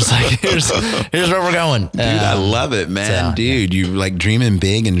vision. I'm just like, here's where we're going. Dude, I love it, man. So, dude, you like dreaming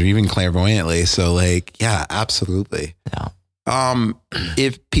big and dreaming clairvoyantly. So like, yeah, absolutely. Yeah.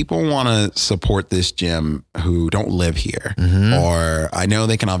 If people want to support this gym who don't live here, or I know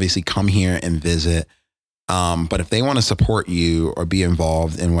they can obviously come here and visit, but if they want to support you or be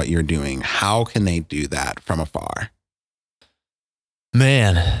involved in what you're doing, how can they do that from afar?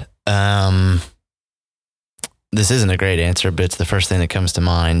 Man, this isn't a great answer, but it's the first thing that comes to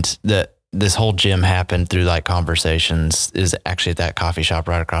mind. That this whole gym happened through like conversations is actually at that coffee shop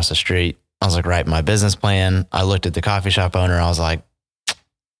right across the street. I was like, writing my business plan. I looked at the coffee shop owner. I was like,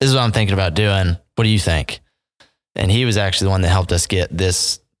 this is what I'm thinking about doing. What do you think? And he was actually the one that helped us get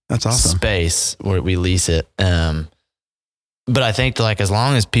this space where we lease it. But I think like, as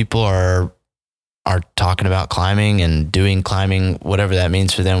long as people are talking about climbing and doing climbing, whatever that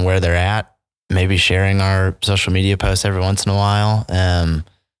means for them, where they're at, maybe sharing our social media posts every once in a while.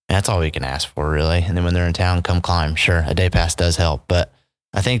 That's all we can ask for, really. And then when they're in town, come climb. Sure, a day pass does help. But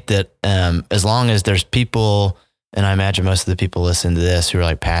I think that as long as there's people, and I imagine most of the people listening to this who are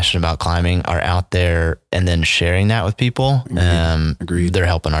like passionate about climbing are out there and then sharing that with people, Agreed. They're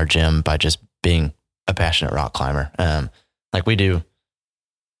helping our gym by just being a passionate rock climber. Like we do,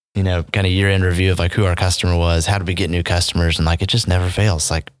 you know, kind of year-end review of like who our customer was, how do we get new customers? And like, it just never fails.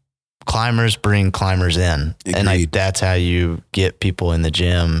 Like, climbers bring climbers in. Agreed. And like, that's how you get people in the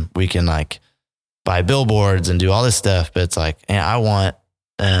gym. We can like buy billboards and do all this stuff, but it's like, yeah, I want,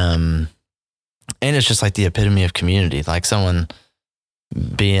 and it's just like the epitome of community. Like someone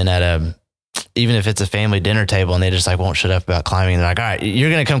being at even if it's a family dinner table and they just like won't shut up about climbing. They're like, all right,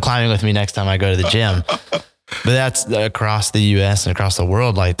 you're going to come climbing with me next time I go to the gym. But that's across the US and across the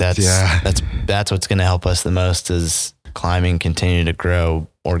world. Like that's what's going to help us the most is climbing continue to grow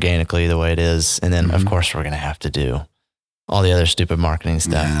organically the way it is. And then of course we're going to have to do all the other stupid marketing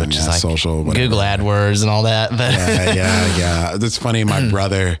stuff, which is like social, Google AdWords and all that. But yeah. It's funny. My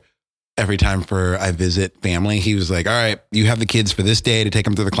brother, every time I visit family, he was like, all right, you have the kids for this day to take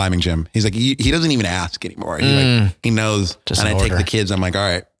them to the climbing gym. He's like, he doesn't even ask anymore. He knows. Just and I take the kids. I'm like, all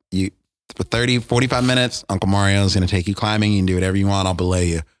right, for 30, 45 minutes, Uncle Mario's going to take you climbing. You can do whatever you want. I'll belay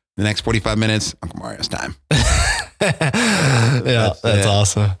you. The next 45 minutes, Uncle Mario's time. That's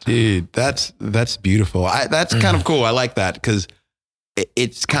awesome, dude. That's beautiful. That's kind of cool. I like that because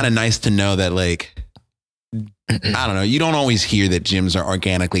it's kind of nice to know that, like, I don't know. You don't always hear that gyms are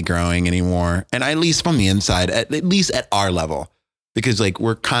organically growing anymore, and at least from the inside, at least at our level, because like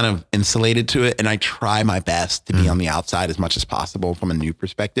we're kind of insulated to it. And I try my best to be on the outside as much as possible from a new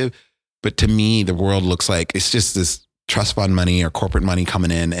perspective. But to me, the world looks like it's just this trust fund money or corporate money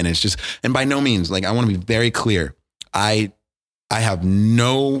coming in. And it's just, and by no means, like I want to be very clear. I have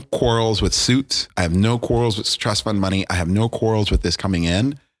no quarrels with suits. I have no quarrels with trust fund money. I have no quarrels with this coming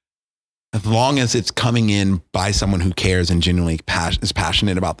in. As long as it's coming in by someone who cares and genuinely is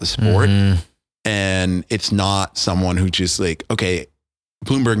passionate about the sport. And it's not someone who just like, okay,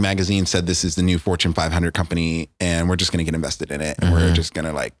 Bloomberg magazine said this is the new Fortune 500 company and we're just going to get invested in it. And we're just going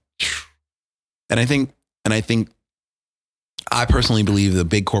to like, and I think I personally believe the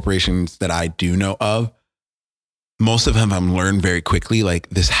big corporations that I do know of, most of them have learned very quickly, like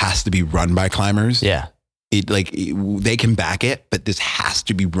this has to be run by climbers. Yeah. They can back it, but this has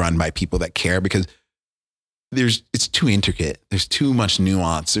to be run by people that care because it's too intricate. There's too much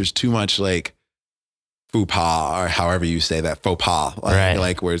nuance. There's too much like faux pas or however you say that, faux pas,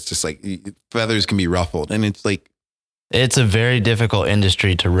 like where it's just like feathers can be ruffled. And it's like, it's a very difficult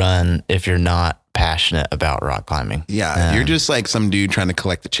industry to run if you're not passionate about rock climbing. Yeah. You're just like some dude trying to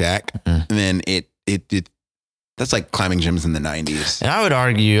collect a check and then that's like climbing gyms in the 90s. And I would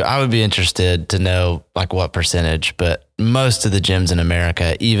argue, I would be interested to know like what percentage, but most of the gyms in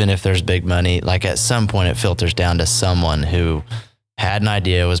America, even if there's big money, like at some point it filters down to someone who had an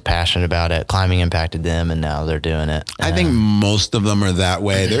idea, was passionate about it, climbing impacted them, and now they're doing it. I think most of them are that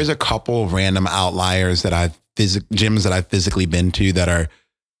way. There's a couple of random outliers that gyms that I've physically been to that are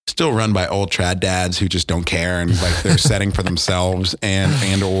still run by old trad dads who just don't care and like they're setting for themselves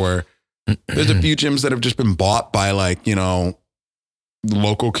or there's a few gyms that have just been bought by like, you know,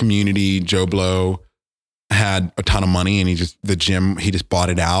 local community. Joe Blow had a ton of money and he just bought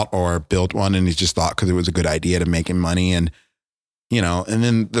it out or built one and he just thought because it was a good idea to make him money. And, you know, and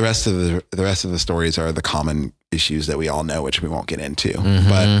then the rest of the stories are the common issues that we all know, which we won't get into.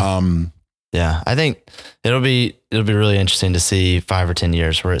 But, yeah, I think it'll be really interesting to see 5 or 10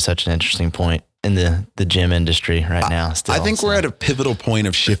 years. We're at such an interesting point in the gym industry right now. Still, I think we're at a pivotal point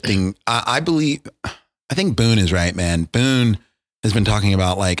of shifting. I think Boone is right, man. Boone has been talking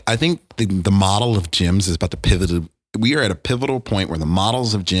about like, I think the model of gyms is about to pivot. We are at a pivotal point where the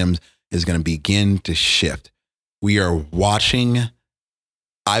models of gyms is going to begin to shift. We are watching,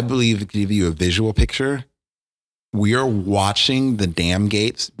 I believe, to give you a visual picture, we are watching the dam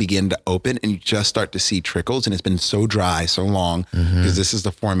gates begin to open and you just start to see trickles. And it's been so dry, so long because this is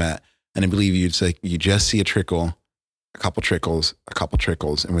the format. And I believe you just see a trickle, a couple trickles.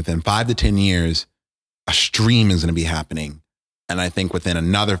 And within 5 to 10 years, a stream is going to be happening. And I think within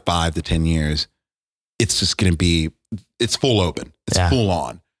another 5 to 10 years, it's just going to be, it's full open. It's full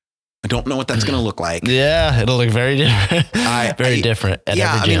on. I don't know what that's going to look like. Yeah, it'll look very different. Different at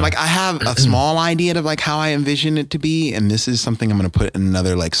every gym. I mean, like I have a small idea of like how I envision it to be. And this is something I'm going to put in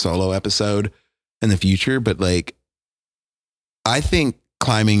another like solo episode in the future. But like, I think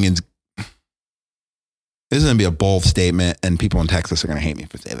climbing is, this is going to be a bold statement and people in Texas are going to hate me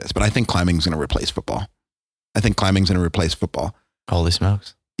for saying this, but I think climbing is going to replace football. Holy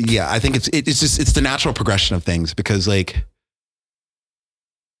smokes. Yeah. I think it's the natural progression of things because like,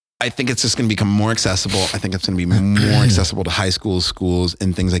 I think it's just going to become more accessible. I think it's going to be more accessible to high schools, schools,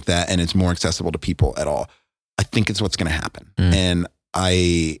 and things like that. And it's more accessible to people at all. I think it's what's going to happen. And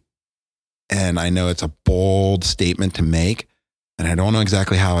I know it's a bold statement to make, and I don't know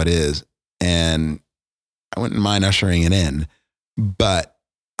exactly how it is. And I wouldn't mind ushering it in, but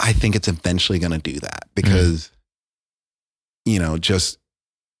I think it's eventually going to do that because, you know, just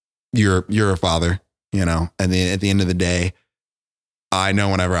you're a father, you know, and then at the end of the day, I know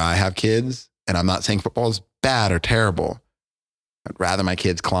whenever I have kids, and I'm not saying football is bad or terrible, I'd rather my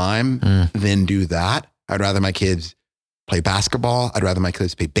kids climb than do that. I'd rather my kids play basketball. I'd rather my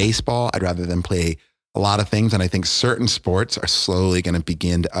kids play baseball. I'd rather them play a lot of things. And I think certain sports are slowly going to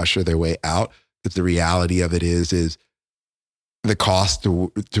begin to usher their way out. But the reality of it is the cost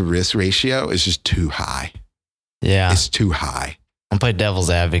to risk ratio is just too high. Yeah. It's too high. I'll play devil's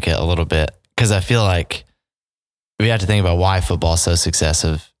advocate a little bit because I feel like we have to think about why football is so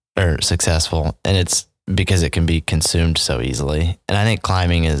successful. And it's because it can be consumed so easily. And I think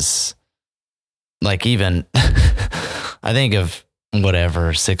climbing is like, even I think of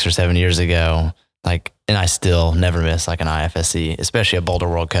whatever 6 or 7 years ago, like, and I still never miss like an IFSC, especially a Boulder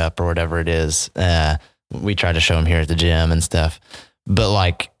World Cup or whatever it is. We try to show them here at the gym and stuff, but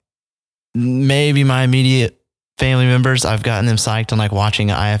like maybe my immediate family members, I've gotten them psyched on like watching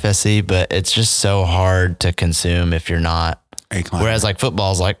an IFSC, but it's just so hard to consume if you're not. Whereas like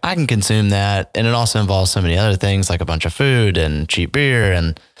football's like, I can consume that. And it also involves so many other things like a bunch of food and cheap beer.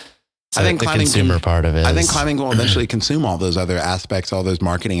 And So I think the climbing consumer part of it. I think climbing will eventually consume all those other aspects, all those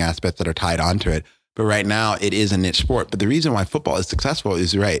marketing aspects that are tied onto it. But right now it is a niche sport. But the reason why football is successful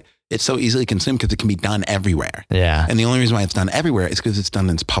is right. It's so easily consumed because it can be done everywhere. Yeah. And the only reason why it's done everywhere is because it's done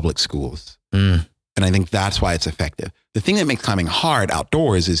in public schools. Mm. And I think that's why it's effective. The thing that makes climbing hard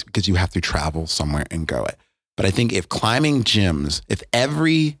outdoors is because you have to travel somewhere and go it. But I think if climbing gyms, if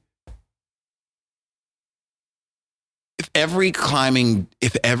every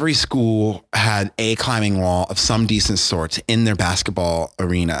school had a climbing wall of some decent sorts in their basketball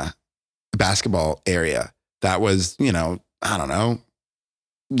area that was, I don't know,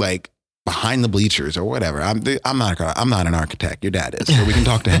 like behind the bleachers or whatever. I'm not an architect. Your dad is, so we can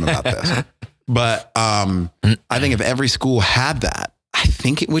talk to him about this. But I think if every school had that, I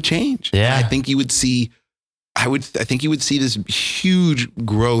think it would change. Yeah. I think you would see this huge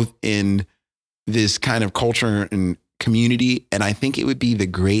growth in this kind of culture and community. And I think it would be the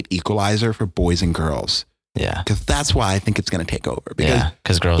great equalizer for boys and girls. Yeah. Because that's why I think it's going to take over.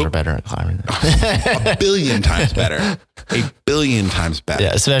 Because girls are better at climbing. A billion times better.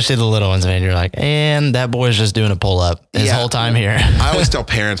 Yeah, especially the little ones, man. You're like, and that boy's just doing a pull-up his whole time here. I always tell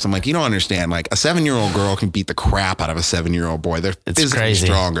parents, I'm like, you don't understand. Like a 7-year-old girl can beat the crap out of a 7-year-old boy. They're physically crazy.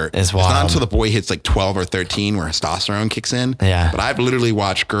 Stronger. It's wild. It's not until the boy hits like 12 or 13 where testosterone kicks in. Yeah. But I've literally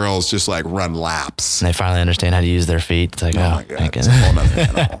watched girls just like run laps. And they finally understand how to use their feet. It's like, Oh my God, it's a whole nother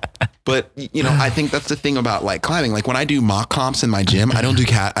animal. But I think that's the thing about like climbing. Like when I do mock comps in my gym, I don't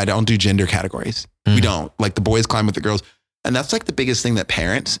do gender categories. We don't. Like the boys climb with the girls. And that's like the biggest thing that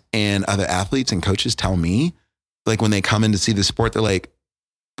parents and other athletes and coaches tell me. Like when they come in to see the sport, they're like,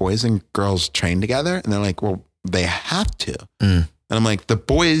 boys and girls train together. And they're like, well, they have to. And I'm like, the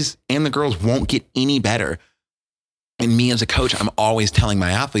boys and the girls won't get any better. And me as a coach, I'm always telling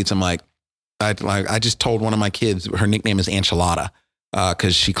my athletes, I'm like, I just told one of my kids, her nickname is Enchilada.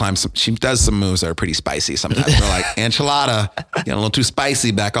 Cause she does some moves that are pretty spicy sometimes. They're like, Enchilada, getting a little too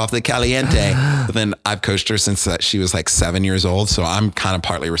spicy, back off the caliente. But then I've coached her since she was like 7 years old. So I'm kind of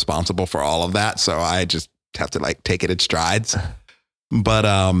partly responsible for all of that. So I just have to like take it in strides. But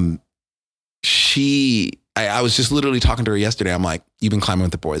I was just literally talking to her yesterday. I'm like, you've been climbing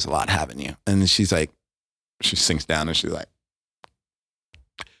with the boys a lot, haven't you? And she's like, she sinks down and she's like,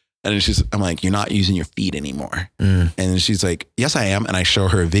 and I'm like, you're not using your feet anymore. And she's like, yes, I am. And I show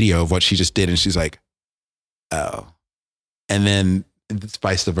her a video of what she just did. And she's like, oh. And then it's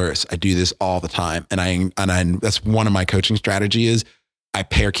vice versa. I do this all the time. And I that's one of my coaching strategy is I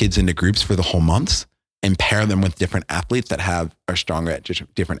pair kids into groups for the whole months and pair them with different athletes that are stronger at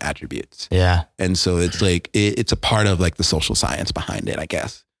different attributes. Yeah. And so it's like, it's a part of like the social science behind it, I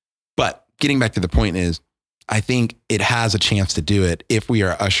guess. But getting back to the point is, I think it has a chance to do it if we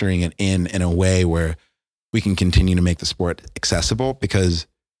are ushering it in a way where we can continue to make the sport accessible, because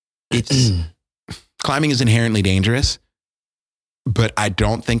climbing is inherently dangerous, but I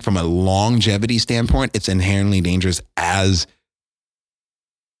don't think from a longevity standpoint, it's inherently dangerous as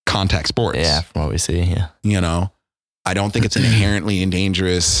contact sports. Yeah. From what we see. Yeah. I don't think it's inherently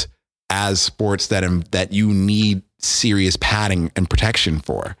dangerous as sports that you need serious padding and protection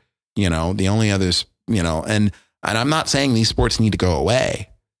for, the only others, and I'm not saying these sports need to go away,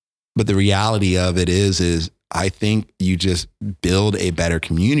 but the reality of it is I think you just build a better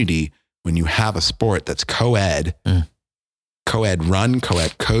community when you have a sport that's co-ed run,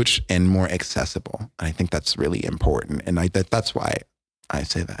 co-ed coach, and more accessible. And I think that's really important. And that's why I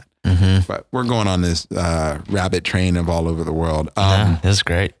say that. Mm-hmm. But we're going on this rabbit train of all over the world. That's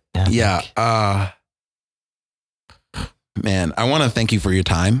great. Yeah. Man, I want to thank you for your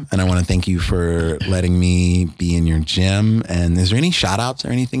time, and I want to thank you for letting me be in your gym. And is there any shout outs or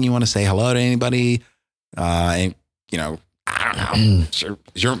anything you want to say hello to anybody? And I don't know.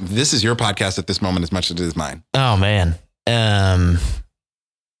 Sure. This is your podcast at this moment as much as it is mine. Oh man.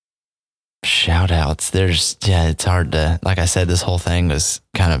 Shout outs. It's hard to, like I said, this whole thing was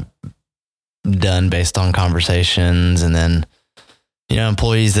kind of done based on conversations, and then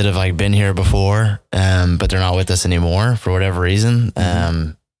employees that have like been here before, but they're not with us anymore for whatever reason.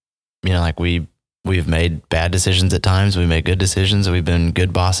 Like we've made bad decisions at times. We made good decisions. We've been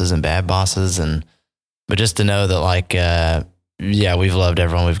good bosses and bad bosses. But just to know that like, we've loved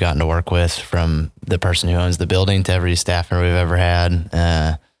everyone we've gotten to work with, from the person who owns the building to every staffer we've ever had,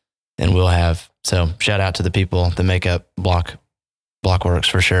 and we'll have. So shout out to the people that make up Blockworks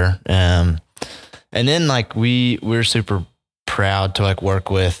for sure. And then like we're super proud to like work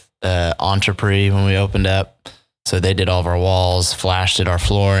with Entrepreneur when we opened up. So they did all of our walls, flashed at our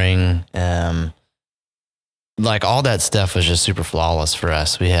flooring. like all that stuff was just super flawless for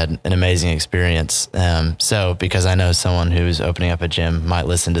us. We had an amazing experience. So because I know someone who's opening up a gym might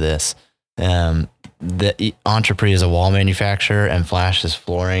listen to this, the Entrepreneur is a wall manufacturer and Flash's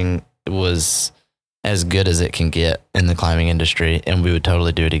flooring was as good as it can get in the climbing industry. And we would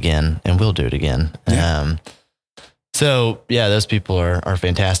totally do it again, and we'll do it again. Yeah. So yeah, those people are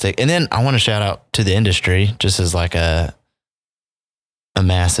fantastic. And then I want to shout out to the industry just as like a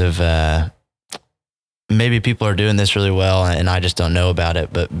massive, maybe people are doing this really well and I just don't know about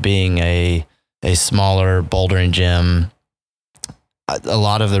it, but being a smaller bouldering gym, a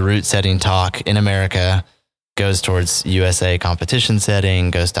lot of the route setting talk in America goes towards USA competition setting,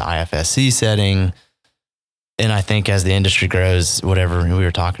 goes to IFSC setting. And I think as the industry grows, whatever we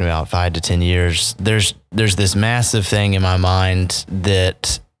were talking about, 5 to 10 years, there's this massive thing in my mind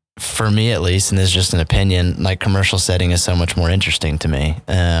that for me at least, and this is just an opinion, like commercial setting is so much more interesting to me.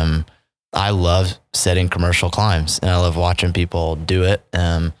 I love setting commercial climbs and I love watching people do it.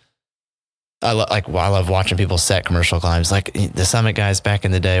 I love watching people set commercial climbs, like the Summit guys back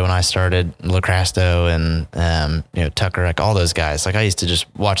in the day when I started, Lacrasto and Tucker, like all those guys. Like I used to just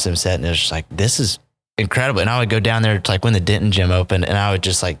watch them set, and it was just like, this is incredible. And I would go down there to like when the Denton gym opened, and I would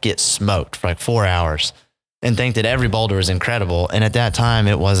just like get smoked for like 4 hours and think that every boulder was incredible. And at that time,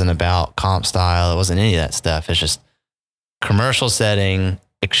 it wasn't about comp style. It wasn't any of that stuff. It's just commercial setting,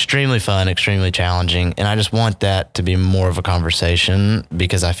 extremely fun, extremely challenging. And I just want that to be more of a conversation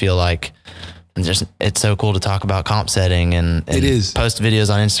because I feel like it's so cool to talk about comp setting and it is. Post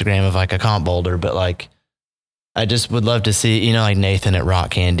videos on Instagram of like a comp boulder. But like, I just would love to see, like Nathan at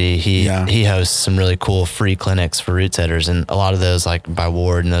Rock Candy, he hosts some really cool free clinics for route setters. And a lot of those like by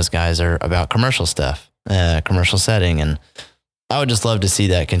Ward and those guys are about commercial stuff, commercial setting. And I would just love to see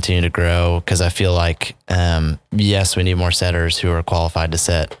that continue to grow because I feel like, yes, we need more setters who are qualified to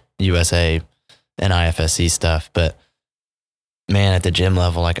set USA and IFSC stuff. But man, at the gym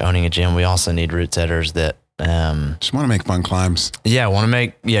level, like owning a gym, we also need route setters that just want to make fun climbs. Yeah, want to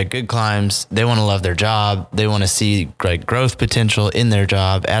make good climbs. They want to love their job. They want to see great growth potential in their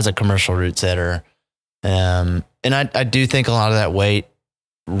job as a commercial route setter. And I do think a lot of that weight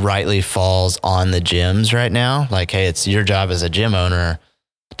rightly falls on the gyms right now. Like, hey, it's your job as a gym owner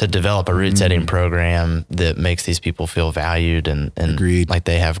to develop a route setting program that makes these people feel valued and Agreed. Like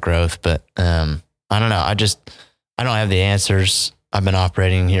they have growth. But I don't know. I don't have the answers. I've been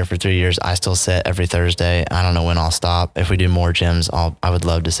operating here for 3 years. I still set every Thursday. I don't know when I'll stop. If we do more gyms, I would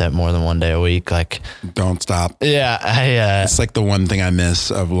love to set more than one day a week. Like, don't stop. Yeah. It's like the one thing I miss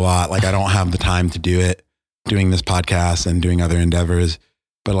a lot. Like I don't have the time to do it, doing this podcast and doing other endeavors.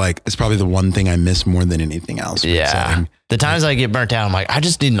 But like, it's probably the one thing I miss more than anything else. Yeah. The times I get burnt out, I'm like, I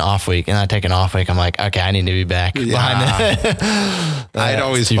just need an off week. And I take an off week. I'm like, okay, I need to be back behind it. I'd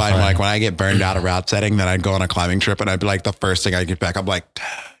always find like when I get burned out of route setting, then I'd go on a climbing trip and I'd be like, the first thing I get back, I'm like,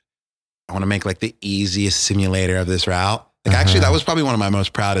 I want to make like the easiest simulator of this route. Like actually, that was probably one of my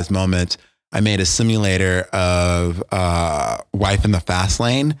most proudest moments. I made a simulator of Wife in the Fast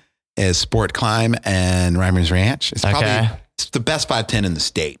Lane is Sport Climb and Reimer's Ranch. It's probably the best 510 in the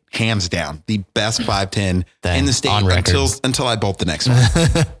state, hands down. The best 510 in the state until I bolt the next one.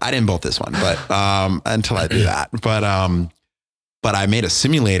 I didn't bolt this one, but until I do that. But I made a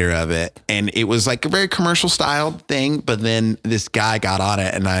simulator of it, and it was like a very commercial style thing. But then this guy got on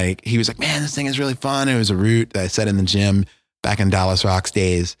it, and he was like, "Man, this thing is really fun." It was a route that I set in the gym back in Dallas Rocks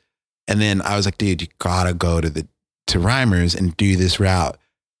days. And then I was like, "Dude, you gotta go to Reimer's and do this route."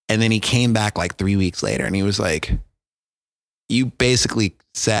 And then he came back like 3 weeks later, and he was like, "You basically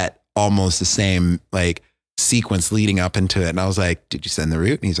set almost the same like sequence leading up into it." And I was like, "Did you send the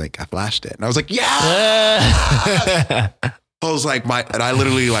route?" And he's like, "I flashed it." And I was like, "Yeah." I was like, and I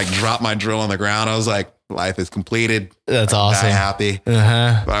literally like dropped my drill on the ground. I was like, life is completed. That's awesome. I'm happy.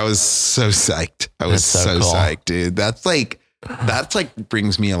 But I was so psyched. I was so cool. Psyched, dude. That's like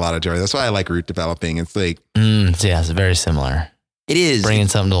brings me a lot of joy. That's why I like route developing. It's like, it's very similar. It is bringing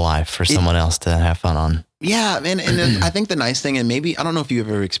something to life for someone else to have fun on. Yeah. And I think the nice thing, and maybe, I don't know if you've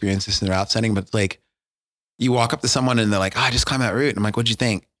ever experienced this in the route setting, but like you walk up to someone and they're like, "Oh, I just climbed that route." And I'm like, "What'd you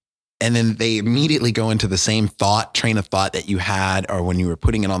think?" And then they immediately go into the same train of thought that you had, or when you were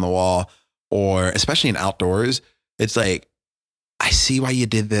putting it on the wall, or especially in outdoors. It's like, "I see why you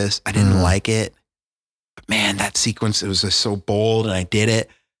did this. I didn't like it. But man, that sequence, it was just so bold and I did it."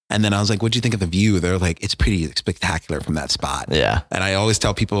 And then I was like, "What'd you think of the view?" They're like, "It's pretty spectacular from that spot." Yeah. And I always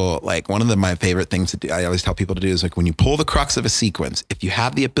tell people, like, one of my favorite things to do, I always tell people to do is like, when you pull the crux of a sequence, if you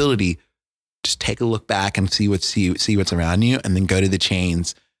have the ability, just take a look back and see what's around you, and then go to the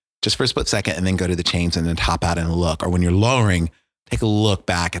chains just for a split second, and then go to the chains and then top out and look. Or when you're lowering, take a look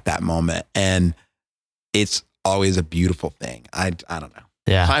back at that moment. And it's always a beautiful thing. I don't know.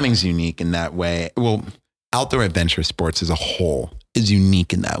 Yeah. Climbing's unique in that way. Well, outdoor adventure sports as a whole is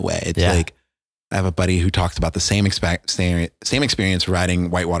unique in that way. It's like, I have a buddy who talks about the same experience riding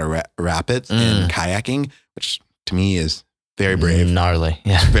whitewater rapids and kayaking, which to me is very brave. Gnarly.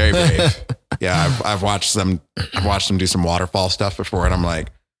 Yeah. Very brave. Yeah. I've watched them do some waterfall stuff before, and I'm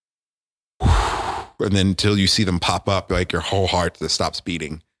like, whew, and then until you see them pop up, like your whole heart just stops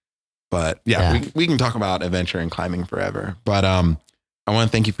beating. But we can talk about adventure and climbing forever. But I want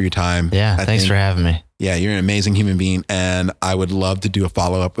to thank you for your time. Yeah. Thanks for having me. Yeah, you're an amazing human being, and I would love to do a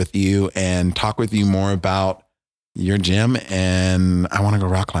follow-up with you and talk with you more about your gym. And I want to go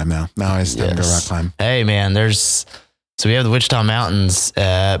rock climb now. Now it's time to go rock climb. Hey, man, so we have the Wichita Mountains,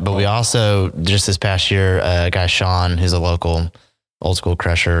 but we also, just this past year, guy Sean, who's a local old school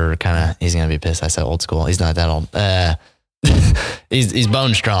crusher, he's going to be pissed I said old school. He's not that old. He's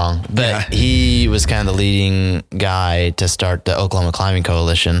bone strong, but he was kind of the leading guy to start the Oklahoma Climbing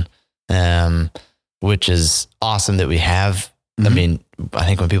Coalition, which is awesome that we have. I mean, I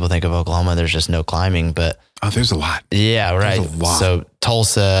think when people think of Oklahoma, there's just no climbing, but there's a lot. Yeah, right. There's a lot. So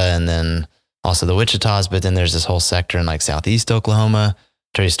Tulsa, and then also the Wichitas, but then there's this whole sector in like southeast Oklahoma,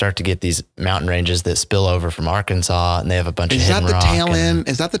 where you start to get these mountain ranges that spill over from Arkansas, and they have a bunch of hidden rock.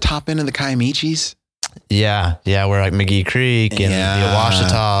 Is that the top end of the Kiamichis? Yeah, where like McGee Creek and the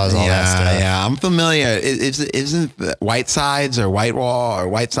Ouachitas, all that stuff. Yeah, I'm familiar. Isn't the White Sides or White Wall or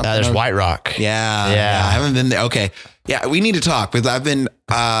White something? There's White Rock. Yeah. I haven't been there. Okay. Yeah, we need to talk because I've been,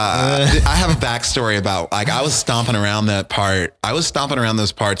 I have a backstory about, like, I was stomping around that part. I was stomping around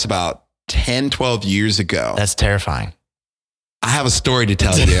those parts about 10, 12 years ago. That's terrifying. I have a story to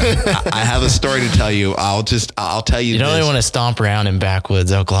tell you. I have a story to tell you. I'll tell you. You don't really want to stomp around in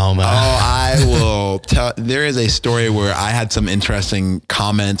backwoods, Oklahoma. Oh, I will tell. There is a story where I had some interesting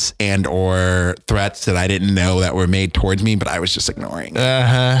comments and or threats that I didn't know that were made towards me, but I was just ignoring.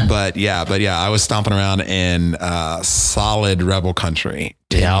 But yeah, I was stomping around in solid rebel country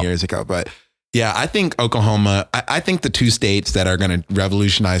 10 years ago. But yeah, I think Oklahoma, I think the two states that are going to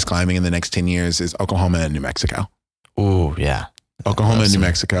revolutionize climbing in the next 10 years is Oklahoma and New Mexico. Ooh, yeah. Oklahoma and New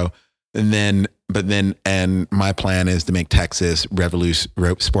Mexico. And my plan is to make Texas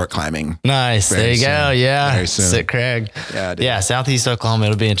rope sport climbing. Nice. There you go. Yeah. Very soon. Sick, Craig. Yeah. Yeah. Southeast Oklahoma.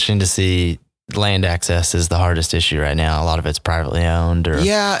 It'll be interesting to see. Land access is the hardest issue right now. A lot of it's privately owned or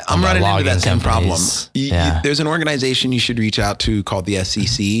I'm running into that same problem. Yeah. There's an organization you should reach out to called the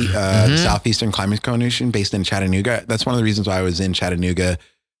SCC, the Southeastern Climbing Coalition, based in Chattanooga. That's one of the reasons why I was in Chattanooga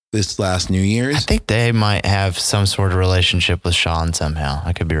this last New Year's. I think they might have some sort of relationship with Sean somehow.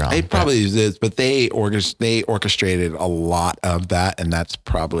 I could be wrong. It probably is, but they orchestrated a lot of that, and that's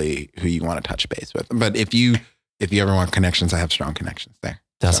probably who you want to touch base with. But if you ever want connections, I have strong connections there.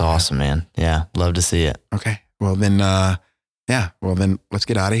 That's awesome, man. Yeah, love to see it. Okay, well then, let's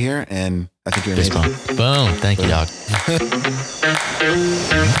get out of here. And I think you're amazing. Boom. Thank you, dog.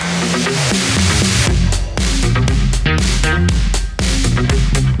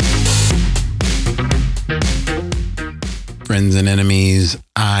 Friends and enemies,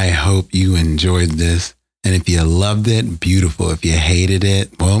 I hope you enjoyed this. And if you loved it, beautiful. If you hated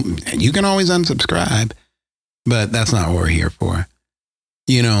it, well, you can always unsubscribe. But that's not what we're here for.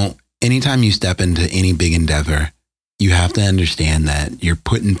 You know, anytime you step into any big endeavor, you have to understand that you're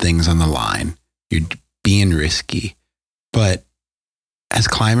putting things on the line. You're being risky. But as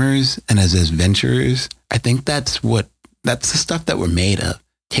climbers and as adventurers, I think that's the stuff that we're made of.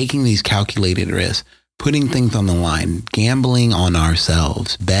 Taking these calculated risks, putting things on the line, gambling on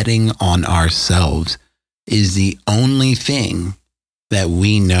ourselves, betting on ourselves is the only thing that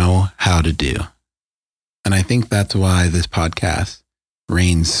we know how to do. And I think that's why this podcast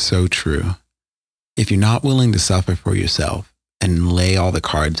reigns so true. If you're not willing to suffer for yourself and lay all the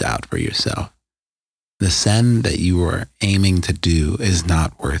cards out for yourself, the send that you are aiming to do is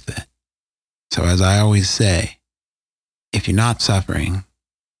not worth it. So as I always say, if you're not suffering,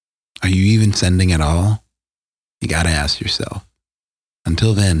 are you even sending at all? You got to ask yourself.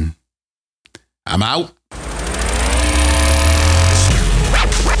 Until then, I'm out.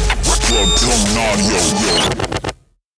 Structure audio.